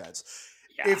Patriots defense.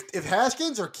 Yeah. If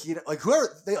Haskins or Keenan, like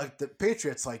whoever the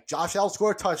Patriots, like Josh Allen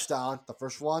scored a touchdown, the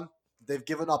first one they've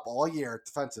given up all year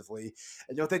defensively,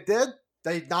 and you know what they did?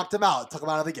 They knocked him out, took him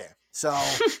out of the game. So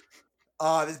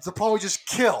they'll probably just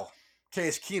kill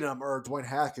Case Keenum or Dwayne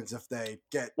Haskins if they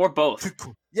get or both.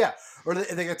 Or if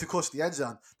they get too close to the end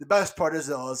zone. The best part is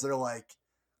though is they're like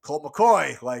Colt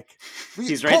McCoy,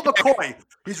 he's right there. McCoy,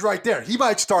 he's right there. He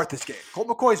might start this game. Colt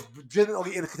McCoy's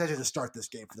generally in the contention to start this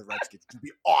game for the Redskins. It'd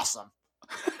be awesome.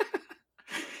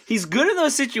 He's good in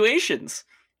those situations.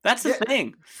 That's the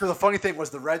thing. So the funny thing was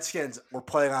the Redskins were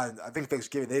playing on, I think,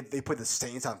 Thanksgiving. They played the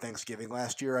Saints on Thanksgiving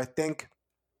last year, I think.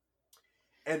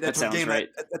 And that's the game right.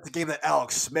 That's the game that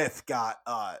Alex Smith got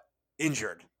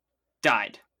injured.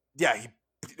 Died. Yeah,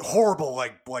 horrible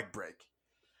leg break.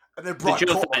 And they brought the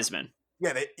Joe Theismann.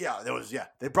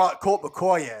 They brought Colt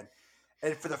McCoy in.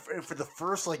 And for the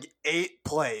first 8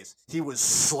 plays, he was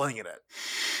slinging it,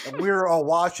 and we were all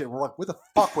watching. We're like, "What the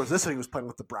fuck was this when he was playing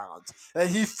with the Browns?" And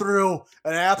he threw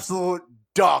an absolute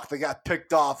duck that got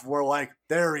picked off. We're like,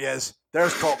 "There he is.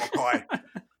 There's Colt McCoy."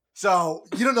 So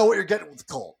you don't know what you're getting with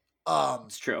Colt.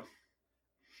 It's true.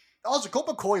 Also, Colt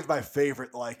McCoy is my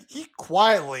favorite. Like, he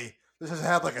quietly has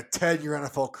had like a 10-year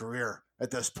NFL career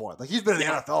at this point. Like, he's been in the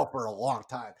NFL for a long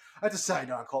time. I just said,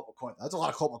 on Colt McCoy. That's a lot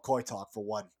of Colt McCoy talk for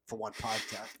one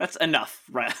podcast. That's enough,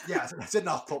 right? Yeah, it's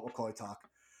enough Colt McCoy talk.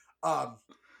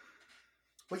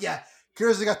 But yeah,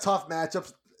 here's they got tough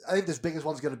matchups. I think this biggest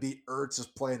one's going to be Ertz is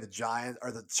playing the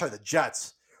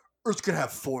Jets. Ertz could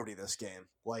have 40 this game.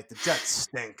 Like, the Jets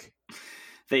stink.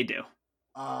 They do.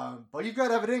 But you've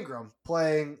got Evan Ingram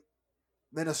playing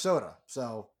Minnesota.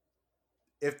 So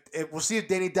if we'll see if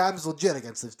Danny Dimes is legit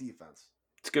against this defense.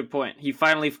 It's a good point. He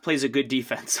finally plays a good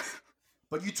defense.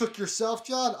 But you took yourself,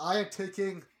 John. I am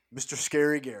taking Mr.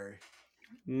 Scary Gary.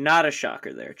 Not a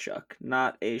shocker there, Chuck.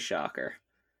 Not a shocker.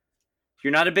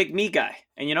 You're not a big me guy.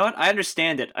 And you know what? I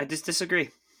understand it. I just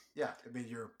disagree. Yeah, I mean,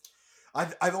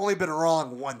 I've only been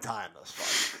wrong one time thus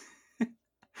far.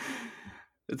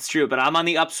 It's true, but I'm on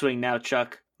the upswing now,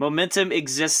 Chuck. Momentum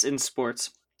exists in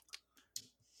sports.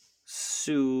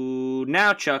 So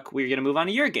now, Chuck, we're going to move on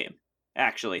to your game,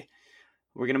 actually.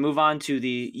 We're going to move on to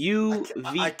the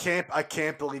UV. I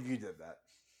can't believe you did that.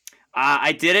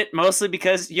 I did it mostly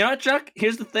because, you know what, Chuck?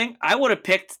 Here's the thing. I would have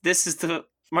picked this as the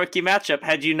marquee matchup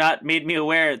had you not made me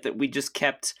aware that we just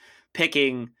kept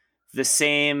picking the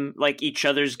same, like, each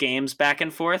other's games back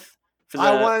and forth.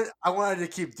 I wanted to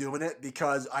keep doing it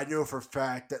because I knew for a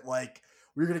fact that, like,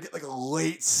 we were going to get, like, a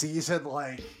late season,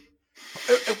 like,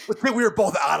 we were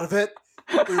both out of it.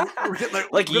 We were getting,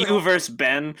 like you versus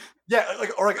Ben. Yeah,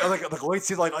 like late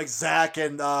season, like Zach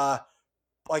and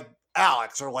like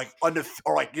Alex, or like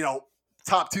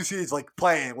top two seeds like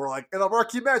playing. We're like in a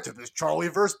marquee matchup, it's Charlie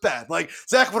versus Ben. Like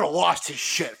Zach would have lost his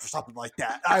shit for something like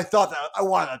that. I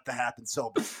wanted that to happen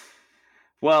so bad.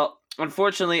 Well,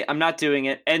 unfortunately, I'm not doing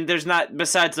it, and there's not.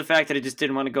 Besides the fact that I just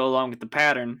didn't want to go along with the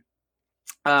pattern.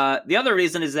 The other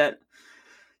reason is that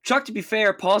Chuck, to be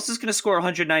fair, Paul's just going to score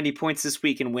 190 points this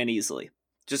week and win easily.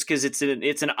 Just because it's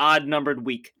an odd-numbered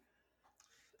week.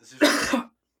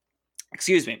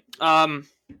 Excuse me.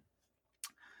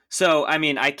 So, I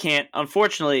mean, I can't...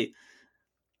 Unfortunately,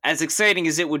 as exciting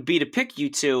as it would be to pick you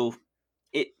two,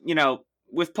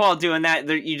 with Paul doing that,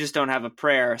 you just don't have a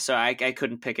prayer, so I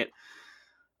couldn't pick it.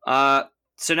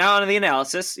 So now on to the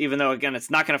analysis, even though, again,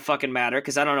 it's not going to fucking matter,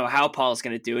 because I don't know how Paul's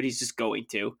going to do it. He's just going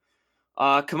to.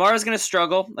 Kamara's going to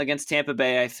struggle against Tampa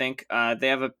Bay, I think. They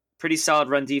have a pretty solid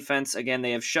run defense. Again,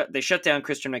 they shut down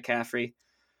Christian McCaffrey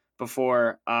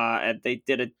before, and they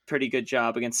did a pretty good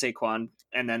job against Saquon,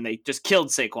 and then they just killed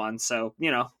Saquon. So,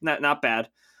 not bad.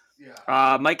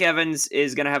 Yeah. Mike Evans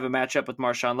is going to have a matchup with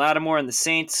Marshawn Lattimore and the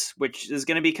Saints, which is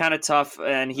going to be kind of tough,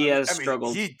 and he has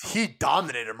struggled. He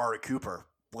dominated Amari Cooper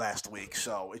last week,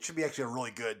 so it should be actually a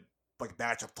really good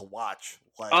matchup to watch.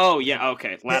 Lattimore.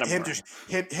 Him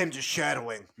just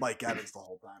shadowing Mike Evans the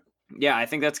whole time. Yeah, I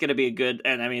think that's going to be a good,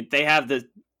 and I mean they have the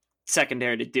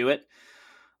secondary to do it.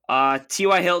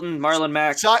 T.Y. Hilton, Marlon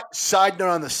Mack. Side note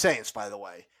on the Saints, by the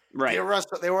way. Right.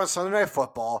 They were on Sunday Night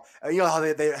Football, and you know how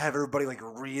they have everybody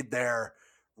read their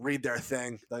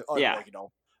thing,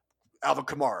 Alvin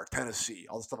Kamara, Tennessee,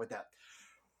 all the stuff like that.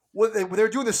 When they were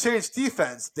doing the Saints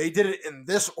defense, they did it in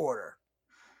this order: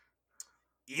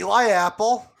 Eli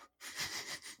Apple,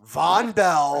 Von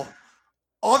Bell,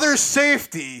 other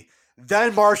safety,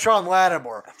 then Marshawn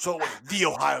Lattimore. So it was the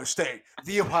Ohio State,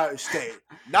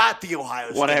 not the Ohio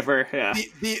State. Whatever, yeah.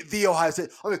 The Ohio State.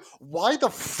 I mean, why the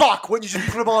fuck wouldn't you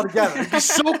just put them all together? It'd be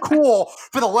so cool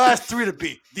for the last three to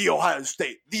be the Ohio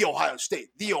State.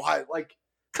 Like,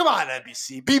 come on,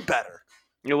 NBC, be better.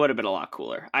 It would have been a lot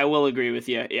cooler. I will agree with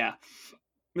you. Yeah,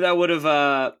 that would have.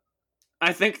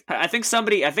 I think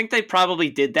they probably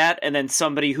did that, and then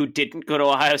somebody who didn't go to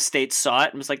Ohio State saw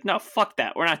it and was like, "No, fuck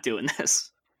that. We're not doing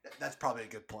this." That's probably a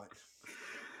good point.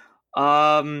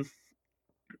 Oh,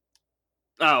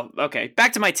 okay.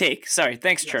 Back to my take. Sorry.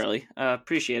 Thanks, yes. Charlie.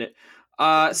 Appreciate it.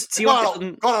 Gone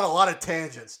on a lot of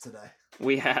tangents today.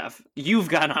 We have. You've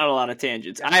gone on a lot of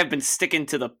tangents. I have been sticking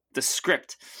to the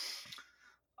script.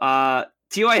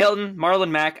 T.Y. Hilton, Marlon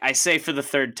Mack, I say for the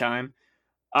third time,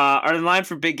 are in line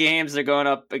for big games. They're going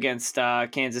up against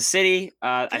Kansas City.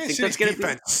 I think that's going to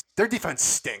be... Their defense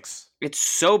stinks. It's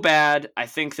so bad. I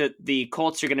think that the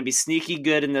Colts are going to be sneaky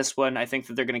good in this one. I think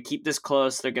that they're going to keep this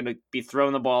close. They're going to be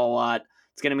throwing the ball a lot.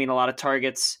 It's going to mean a lot of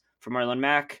targets for Marlon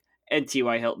Mack and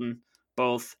T.Y. Hilton,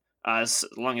 both, as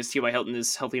long as T.Y. Hilton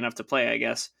is healthy enough to play, I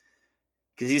guess,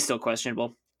 because he's still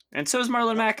questionable. And so is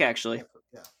Marlon Mack, actually.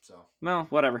 Yeah, so. Well,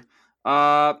 whatever.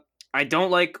 I don't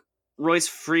like Royce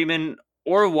Freeman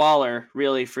or Waller,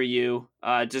 really, for you,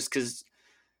 just because,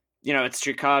 it's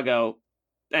Chicago,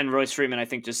 and Royce Freeman, I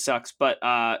think, just sucks. But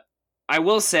I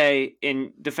will say,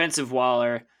 in defense of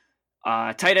Waller,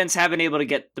 Tight ends have been able to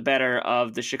get the better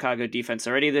of the Chicago defense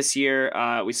already this year.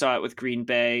 We saw it with Green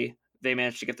Bay. They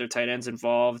managed to get their tight ends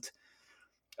involved.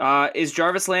 Is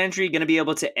Jarvis Landry going to be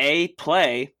able to A,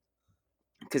 play?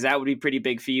 Because that would be pretty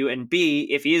big for you. And B,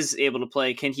 if he is able to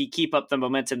play, can he keep up the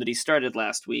momentum that he started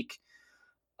last week?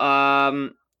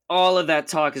 All of that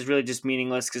talk is really just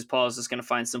meaningless because Paul is just going to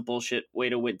find some bullshit way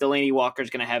to win. Delaney Walker's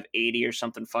going to have 80 or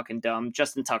something fucking dumb.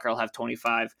 Justin Tucker will have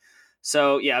 25.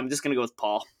 So, yeah, I'm just going to go with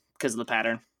Paul because of the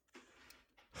pattern.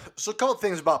 So a couple of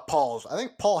things about Paul's. I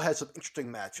think Paul had some interesting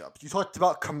matchups. You talked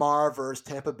about Kamara versus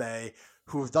Tampa Bay,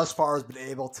 who thus far has been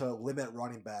able to limit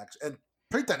running backs, and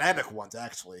pretty dynamic ones,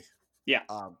 actually. Yeah.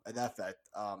 In that fact.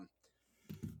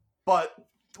 But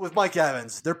with Mike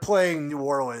Evans, they're playing New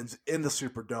Orleans in the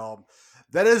Superdome.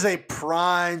 That is a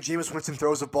prime. Jameis Winston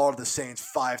throws the ball to the Saints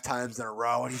 5 times in a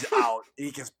row, and he's out. And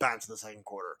he gets benched in the second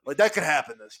quarter. Like, that could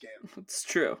happen this game. It's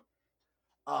true.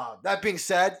 That being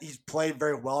said, he's played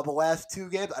very well the last 2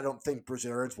 games. I don't think Bruce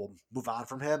Arians will move on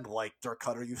from him like Dirk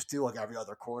Cutter used to, like every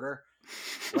other quarter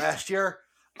last year.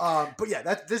 But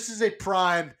yeah, this is a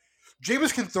prime.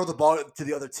 Jameis can throw the ball to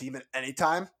the other team at any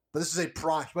time, but this is a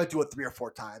prime. He might do it 3 or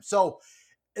 4 times. So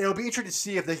it'll be interesting to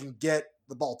see if they can get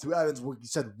the ball to Evans, like you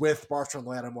said, with Marshawn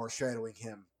Lattimore shadowing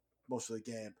him most of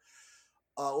the game.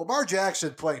 Lamar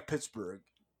Jackson playing Pittsburgh.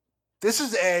 This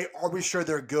is are we sure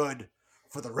they're good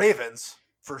for the Ravens?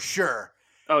 For sure.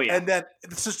 Oh, yeah. And then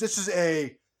this is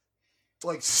a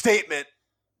statement.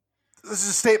 This is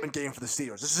a statement game for the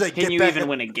Steelers. This is a Can you even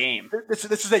win a game? This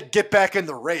is a get back in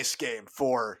the race game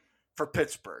for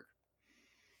Pittsburgh.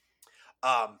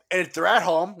 And they're at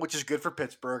home, which is good for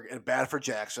Pittsburgh and bad for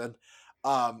Jackson.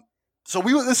 So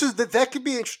that could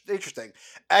be interesting.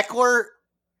 Eckler,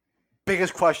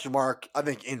 biggest question mark I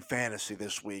think in fantasy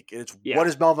this week. It's What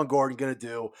is Melvin Gordon going to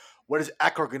do? What is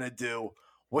Eckler going to do?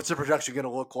 What's the production going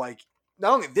to look like?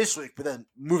 Not only this week, but then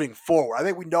moving forward. I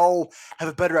think we have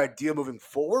a better idea moving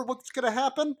forward what's going to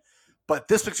happen. But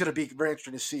this week's going to be very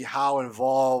interesting to see how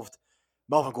involved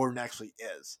Melvin Gordon actually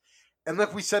is. And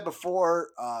like we said before,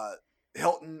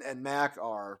 Hilton and Mack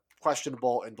are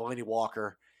questionable, and Delaney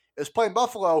Walker is playing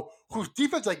Buffalo, whose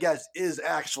defense, I guess, is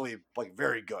actually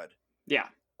very good. Yeah.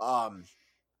 And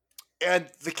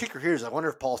the kicker here is I wonder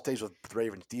if Paul stays with the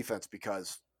Ravens defense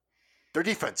because their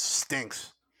defense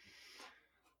stinks.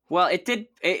 Well, it did.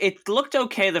 It looked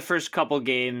okay the first couple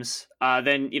games.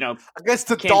 Then against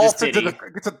the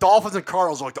Dolphins and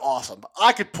Cardinals looked awesome.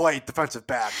 I could play defensive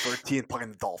back for a team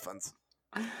playing the Dolphins.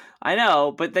 I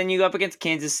know, but then you go up against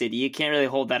Kansas City. You can't really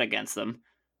hold that against them.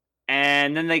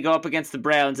 And then they go up against the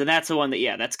Browns, and that's the one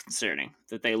that's concerning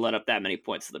that they let up that many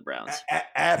points to the Browns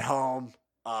at home.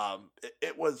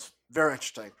 It was very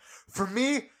interesting for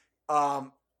me.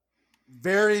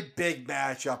 Very big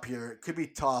matchup here. It could be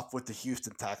tough with the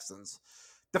Houston Texans.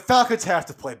 The Falcons have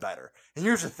to play better. And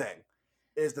here's the thing,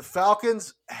 is the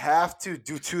Falcons have to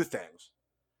do 2 things.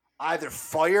 Either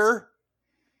fire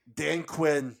Dan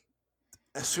Quinn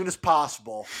as soon as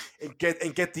possible and get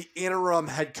the interim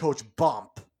head coach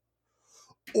bump,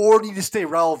 or need to stay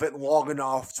relevant long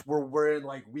enough to where we're in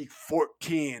week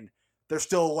 14. They're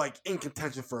still in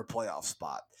contention for a playoff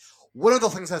spot. One of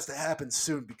those things has to happen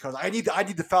soon because I need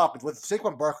the Falcons. With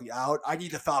Saquon Barkley out, I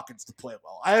need the Falcons to play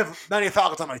well. I have many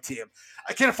Falcons on my team.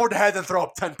 I can't afford to have them throw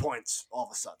up 10 points all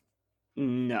of a sudden.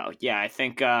 No, yeah, I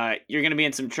think you're going to be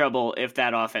in some trouble if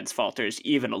that offense falters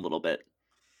even a little bit.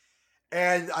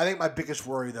 And I think my biggest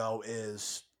worry, though,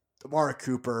 is Amari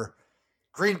Cooper.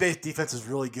 Green Bay's defense is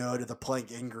really good, and they're playing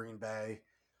in Green Bay.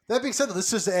 That being said,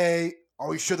 this is are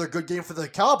we sure they're a good game for the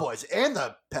Cowboys and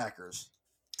the Packers,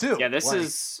 too? Yeah,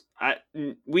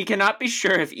 we cannot be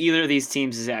sure if either of these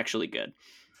teams is actually good.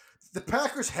 The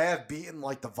Packers have beaten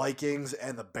the Vikings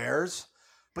and the Bears,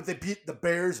 but they beat the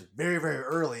Bears very, very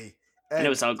early. And it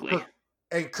was ugly.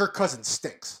 Kirk Cousins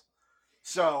stinks.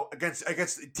 So against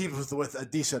teams with a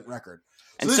decent record.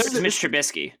 So and so is Mitch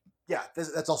Trubisky. Yeah,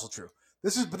 that's also true.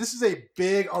 This is a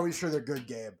big, are we sure they're good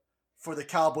game for the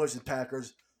Cowboys and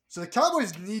Packers. So the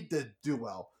Cowboys need to do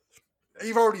well.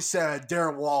 You've already said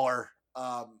Darren Waller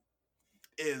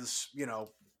is,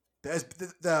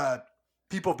 the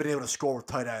people have been able to score with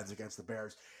tight ends against the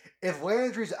Bears. If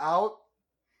Landry's out,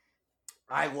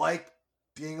 I like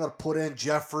being able to put in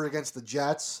Jeffrey against the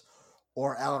Jets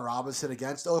or Allen Robinson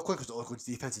against Oakland because Oakland's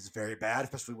defense is very bad,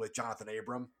 especially with Jonathan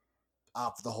Abram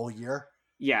out for the whole year.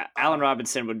 Yeah, Allen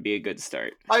Robinson would be a good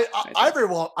start. I very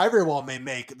well may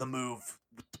make the move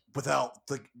without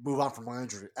move on from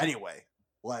Landry anyway.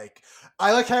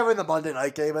 I like having the Monday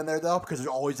night game in there though because there's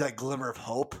always that glimmer of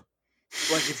hope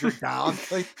Like if you're down,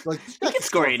 like He can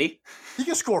score 80. He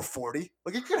can score 40.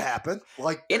 Like it could happen.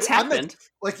 Like It's I'm not- happened.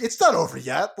 like it's not over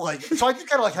yet. Like so, I just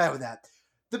kind of like having that.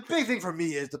 The big thing for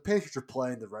me is the Patriots are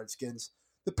playing the Redskins.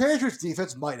 The Patriots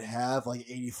defense might have like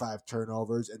 85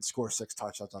 turnovers and score 6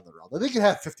 touchdowns on the road. They could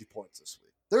have 50 points this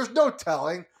week. There's no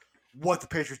telling what the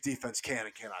Patriots defense can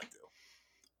and cannot do.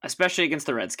 Especially against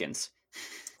the Redskins.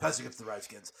 That's against the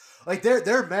Redskins. Like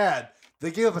they're mad. They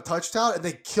gave up a touchdown and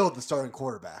they killed the starting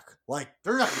quarterback. Like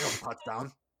they're not going to give up a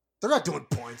touchdown. They're not doing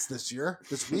points this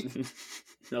week.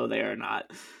 No, they are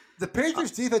not. The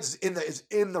Patriots defense is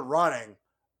in the running.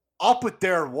 Up with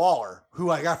Darren Waller,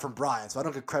 who I got from Brian, so I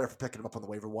don't get credit for picking him up on the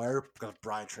waiver wire because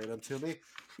Brian traded him to me.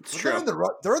 It's But true.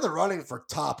 they're in the running for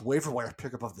top waiver wire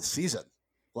pickup of the season.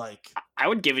 Like I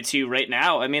would give it to you right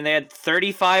now. I mean, they had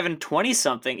 35 and 20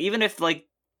 something. Even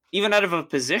out of a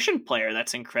position player,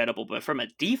 that's incredible. But from a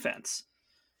defense,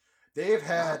 they've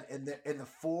had in the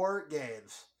 4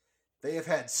 games, they have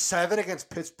had 7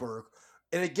 against Pittsburgh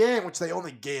in a game which they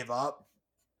only gave up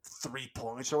 3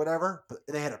 points or whatever, but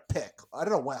they had a pick. I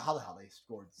don't know how the hell they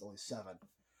scored. It's only 7.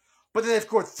 But then they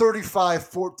scored 35,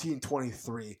 14,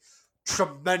 23.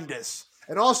 Tremendous.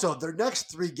 And also, their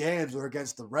next 3 games are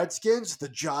against the Redskins, the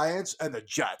Giants, and the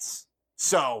Jets.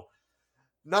 So,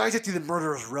 not exactly the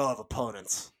murderer's row of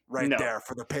opponents there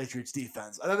for the Patriots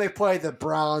defense. And then they play the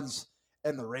Browns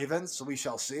and the Ravens, so we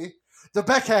shall see. The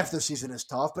back half of the season is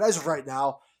tough, but as of right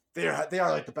now, they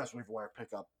are like the best waiver wire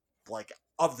pickup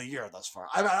of the year thus far.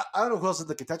 I don't know who else is in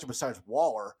the contention besides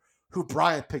Waller, who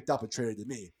Brian picked up and traded to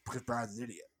me because Brian's an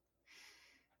idiot.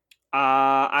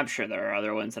 I'm sure there are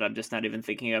other ones that I'm just not even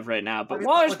thinking of right now. But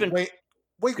Waller's been Wayne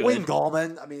good.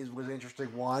 Gallman. I mean, was an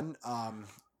interesting one.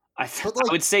 I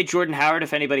would say Jordan Howard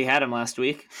if anybody had him last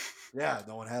week. Yeah,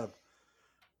 no one had him.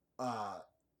 But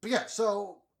yeah,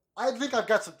 so I think I've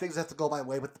got some things that have to go my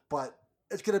way, but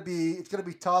it's gonna be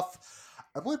tough.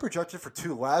 I'm only projected for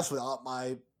 2 laughs without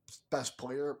my best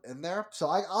player in there, so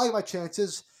I like my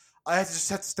chances. I just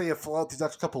have to stay afloat these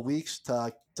next couple weeks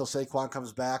till Saquon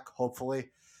comes back, hopefully.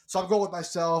 So I'm going with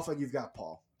myself, and you've got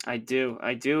Paul. I do,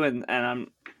 and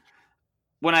I'm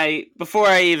before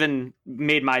I even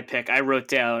made my pick, I wrote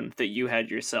down that you had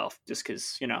yourself, just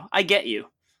because I get you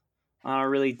on a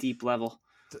really deep level.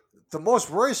 The most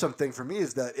worrisome thing for me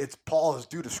is that Paul is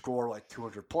due to score like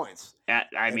 200 points.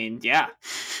 I mean, yeah.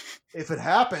 If it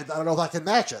happens, I don't know if I can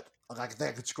match it. Like, I think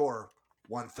I could score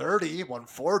 130,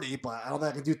 140, but I don't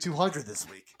think I can do 200 this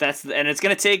week. And it's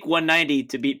going to take 190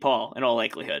 to beat Paul in all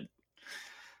likelihood.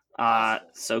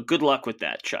 So good luck with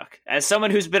that, Chuck. As someone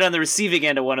who's been on the receiving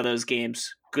end of one of those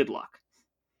games, good luck.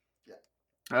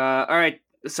 Yeah. All right.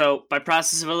 So by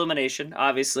process of elimination,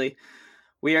 obviously,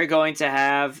 we are going to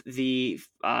have the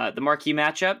marquee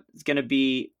matchup. It's going to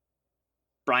be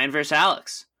Brian versus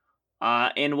Alex.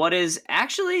 In what is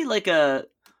actually like a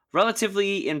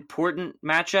relatively important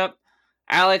matchup.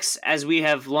 Alex, as we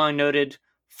have long noted,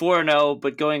 4-0,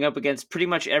 but going up against pretty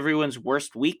much everyone's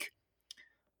worst week.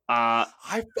 I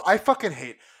fucking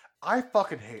hate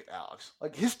Alex.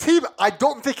 Like his team, I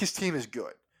don't think his team is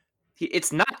good.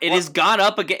 It's not. It has gone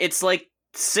up again. It's like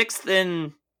 6th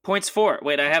in points for.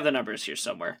 Wait, I have the numbers here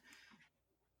somewhere.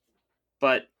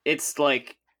 But it's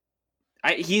like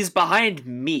he's behind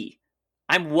me.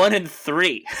 I'm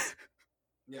 1-3.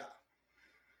 Yeah.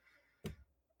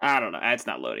 I don't know. It's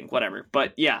not loading. Whatever.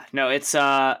 But yeah, no, it's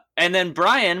and then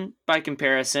Brian, by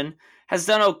comparison, has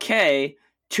done okay,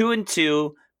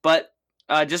 2-2, but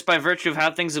just by virtue of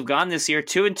how things have gone this year,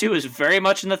 2-2 is very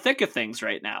much in the thick of things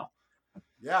right now.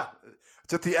 Yeah.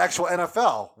 It's at the actual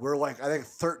NFL. We're like, I think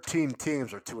 13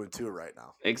 teams are 2-2 right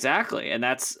now. Exactly. And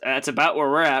that's about where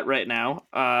we're at right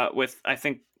now. With I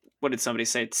think what did somebody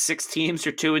say? 6 teams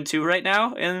are 2-2 right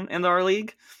now in our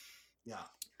league.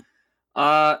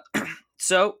 Yeah.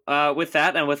 So with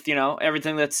that and with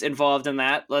everything that's involved in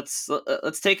that, let's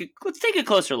take a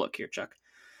closer look here, Chuck.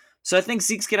 So I think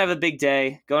Zeke's gonna have a big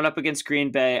day going up against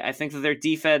Green Bay. I think that their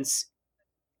defense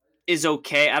is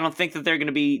okay. I don't think that they're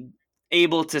gonna be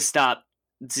able to stop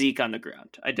Zeke on the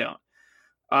ground. I don't.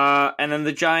 And then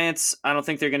the Giants, I don't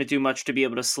think they're gonna do much to be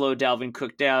able to slow Dalvin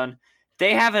Cook down.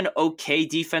 They have an okay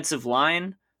defensive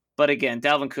line, but again,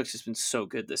 Dalvin Cook's just been so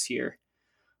good this year.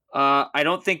 I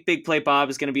don't think Big Play Bob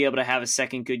is going to be able to have a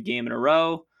second good game in a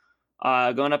row.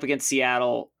 Going up against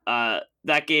Seattle,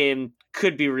 that game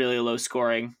could be really low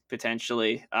scoring,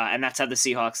 potentially, and that's how the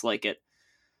Seahawks like it.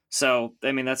 So,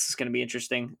 I mean, that's just going to be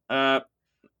interesting.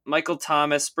 Michael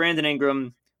Thomas, Brandon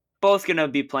Ingram, both going to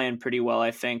be playing pretty well,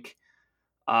 I think.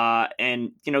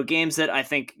 And, games that I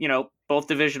think, both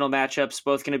divisional matchups,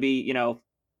 both going to be,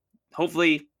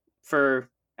 hopefully for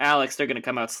Alex, they're going to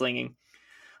come out slinging.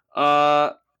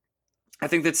 I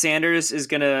think that Sanders is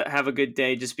going to have a good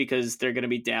day just because they're going to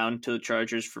be down to the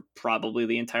Chargers for probably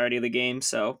the entirety of the game.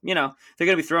 So, they're going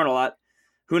to be throwing a lot.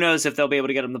 Who knows if they'll be able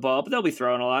to get him the ball, but they'll be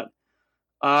throwing a lot.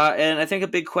 And I think a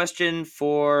big question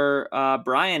for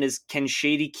Brian is, can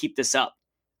Shady keep this up?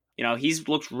 He's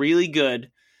looked really good.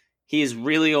 He is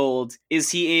really old. Is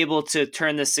he able to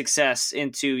turn this success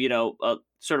into, a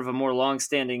sort of a more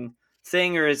long-standing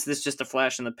thing, or is this just a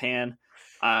flash in the pan?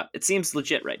 It seems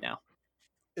legit right now.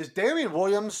 Is Damian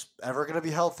Williams ever going to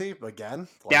be healthy again?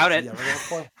 Doubt is it. he ever gonna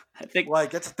play? I think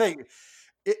that's the thing.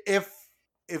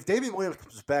 If Damian Williams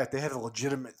comes back, they have a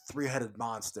legitimate three-headed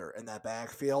monster in that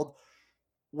backfield,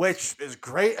 which is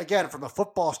great, again, from a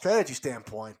football strategy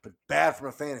standpoint, but bad from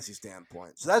a fantasy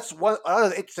standpoint. So that's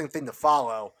another interesting thing to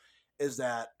follow is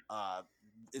that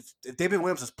if Damian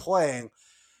Williams is playing,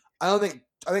 I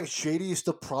think Shady is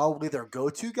still probably their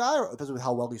go-to guy, depending on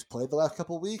how well he's played the last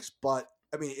couple of weeks, but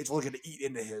it's looking to eat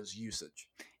into his usage.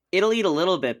 It'll eat a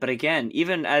little bit, but again,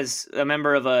 even as a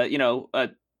member of a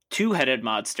two-headed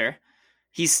monster,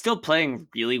 he's still playing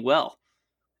really well.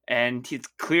 And it's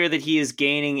clear that he is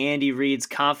gaining Andy Reid's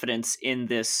confidence in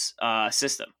this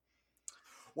system.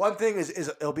 One thing is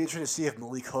it'll be interesting to see if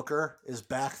Malik Hooker is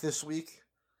back this week.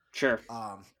 Sure.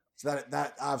 So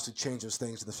that obviously changes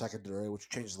things in the secondary, which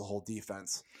changes the whole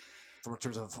defense in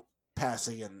terms of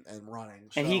passing and running.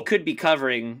 And he could be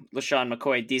covering LaShawn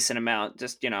McCoy a decent amount.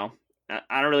 Just, I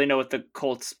don't really know what the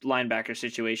Colts linebacker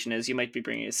situation is. You might be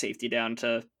bringing a safety down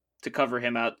to cover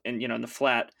him out in the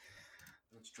flat.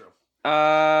 That's true.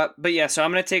 But yeah, so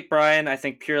I'm going to take Brian, I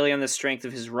think purely on the strength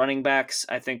of his running backs.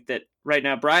 I think that right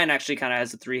now Brian actually kind of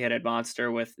has a three-headed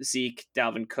monster with Zeke,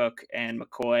 Dalvin Cook, and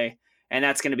McCoy. And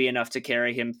that's going to be enough to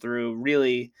carry him through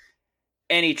really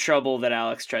any trouble that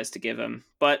Alex tries to give him.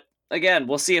 But again,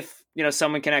 we'll see if,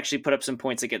 someone can actually put up some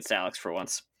points against Alex for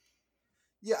once.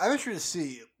 Yeah, I'm interested to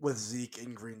see with Zeke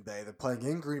in Green Bay. They're playing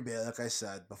in Green Bay, like I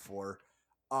said before.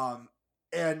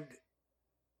 And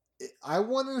I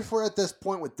wonder if we're at this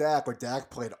point with Dak, where Dak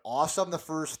played awesome the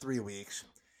first 3 weeks.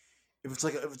 If it's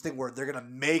like a thing where they're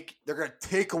gonna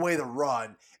take away the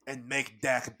run and make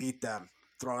Dak beat them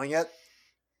throwing it.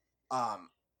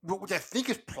 Which I think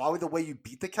is probably the way you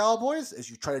beat the Cowboys, is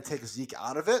you try to take Zeke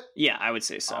out of it. Yeah, I would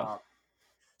say so.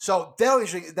 So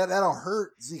that'll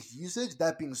hurt Zeke's usage.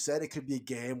 That being said, it could be a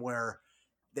game where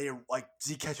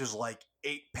Zeke catches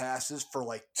 8 passes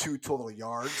for 2 total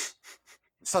yards.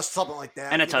 Something like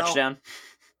that. And a touchdown.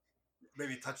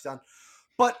 Maybe a touchdown.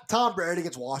 But Tom Brady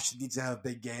against Washington needs to have a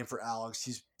big game for Alex.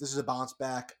 This is a bounce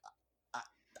back.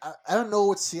 I don't know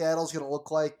what Seattle's going to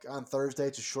look like on Thursday.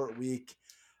 It's a short week.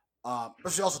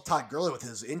 Especially also Todd Gurley with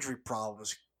his injury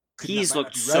problems. He's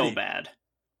looked so bad.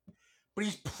 But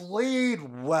he's played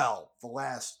well the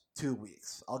last 2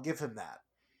 weeks. I'll give him that.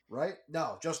 Right?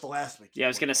 No, just the last week. Yeah, I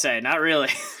was going to say, not really.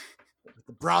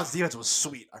 The Browns defense was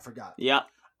sweet. I forgot. Yeah.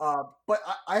 But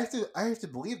I have to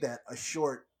believe that a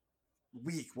short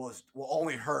week will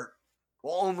only hurt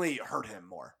him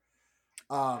more.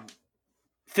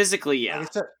 Physically, yeah.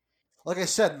 Like I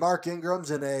said, Mark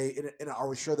Ingram's in a are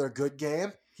we sure they're a good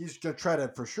game? He's gonna try to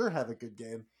for sure have a good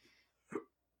game.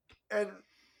 And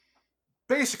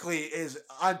basically is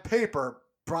on paper,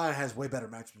 Brian has way better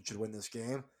matchup and should win this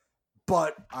game.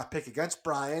 But I pick against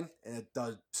Brian, and it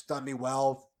does stun me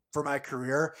well for my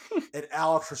career. And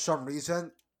Alex, for some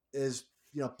reason, is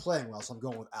playing well, so I'm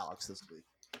going with Alex this week.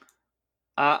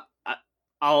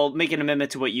 I'll make an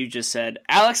amendment to what you just said.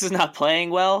 Alex is not playing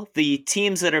well. The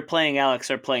teams that are playing Alex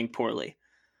are playing poorly.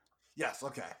 Yes,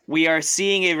 okay. We are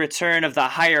seeing a return of the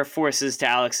higher forces to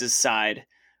Alex's side,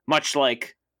 much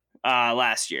like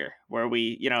last year, where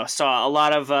we saw a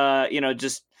lot of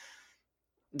just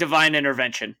divine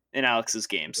intervention in Alex's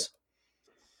games.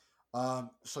 Yeah.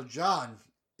 So John,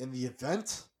 in the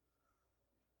event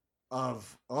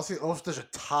of if there's a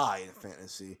tie in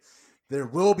fantasy, there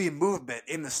will be movement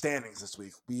in the standings this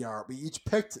week. We each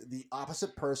picked the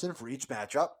opposite person for each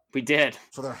matchup. We did.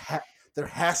 So there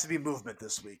has to be movement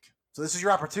this week. So this is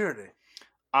your opportunity.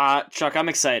 Chuck, I'm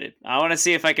excited. I want to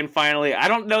see if I can finally. I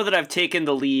don't know that I've taken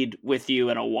the lead with you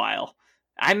in a while.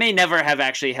 I may never have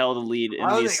actually held a lead in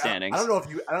these standings. I don't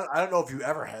know if you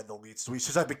ever had the lead. So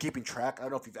since I've been keeping track, I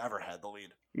don't know if you've ever had the lead.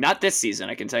 Not this season,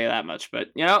 I can tell you that much. But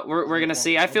we're gonna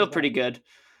see. I feel pretty good.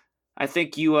 I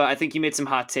think you made some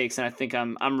hot takes, and I think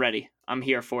I'm ready. I'm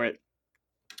here for it.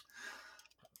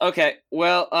 Okay,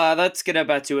 well, let's get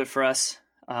about to it for us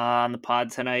on the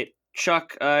pod tonight.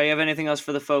 Chuck, you have anything else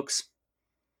for the folks?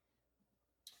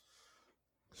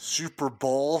 Super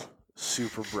Bowl,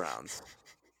 Super Browns.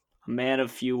 A man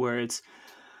of few words.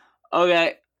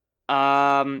 Okay.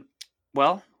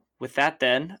 Well, with that,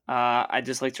 then, I'd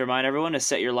just like to remind everyone to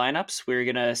set your lineups. We're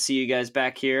gonna see you guys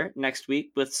back here next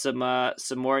week with some more,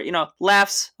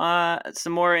 laughs,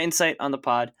 some more insight on the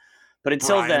pod. But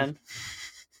until then,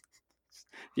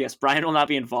 yes, Brian will not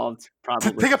be involved.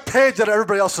 Probably Take a page out of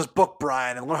everybody else's book,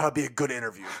 Brian, and learn how to be a good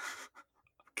interview.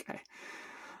 Okay.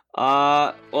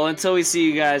 Well, until we see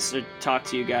you guys or talk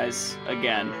to you guys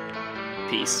again,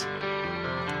 peace.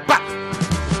 Bye.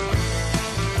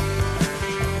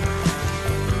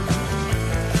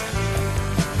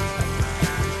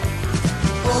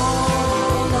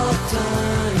 All our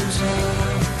times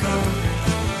have come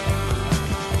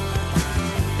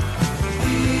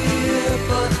here,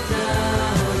 but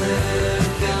now they're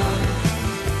gone.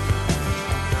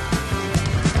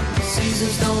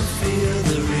 Seasons don't feel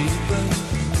the reaper,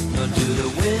 nor do the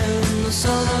wind, the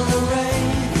sun, or the rain.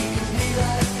 We can be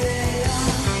like they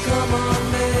are. Come on,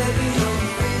 baby, don't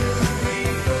feel the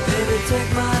reaper. Baby,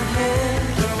 take my hand,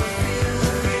 don't feel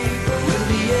the reaper. We'll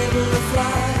be able to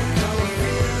fly.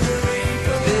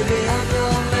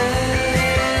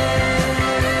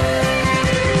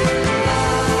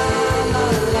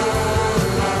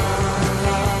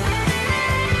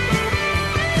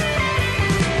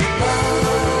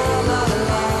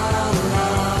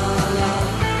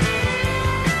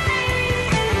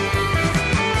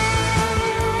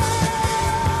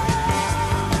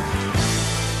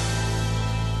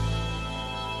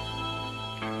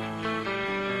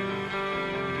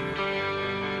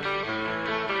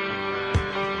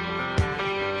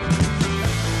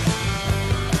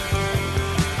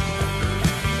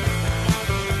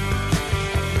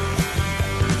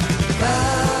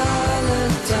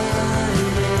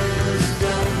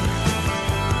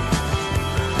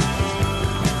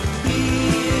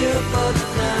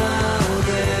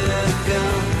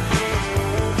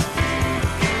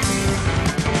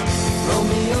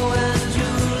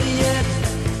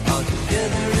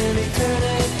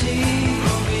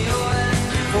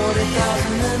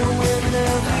 Thousand men away.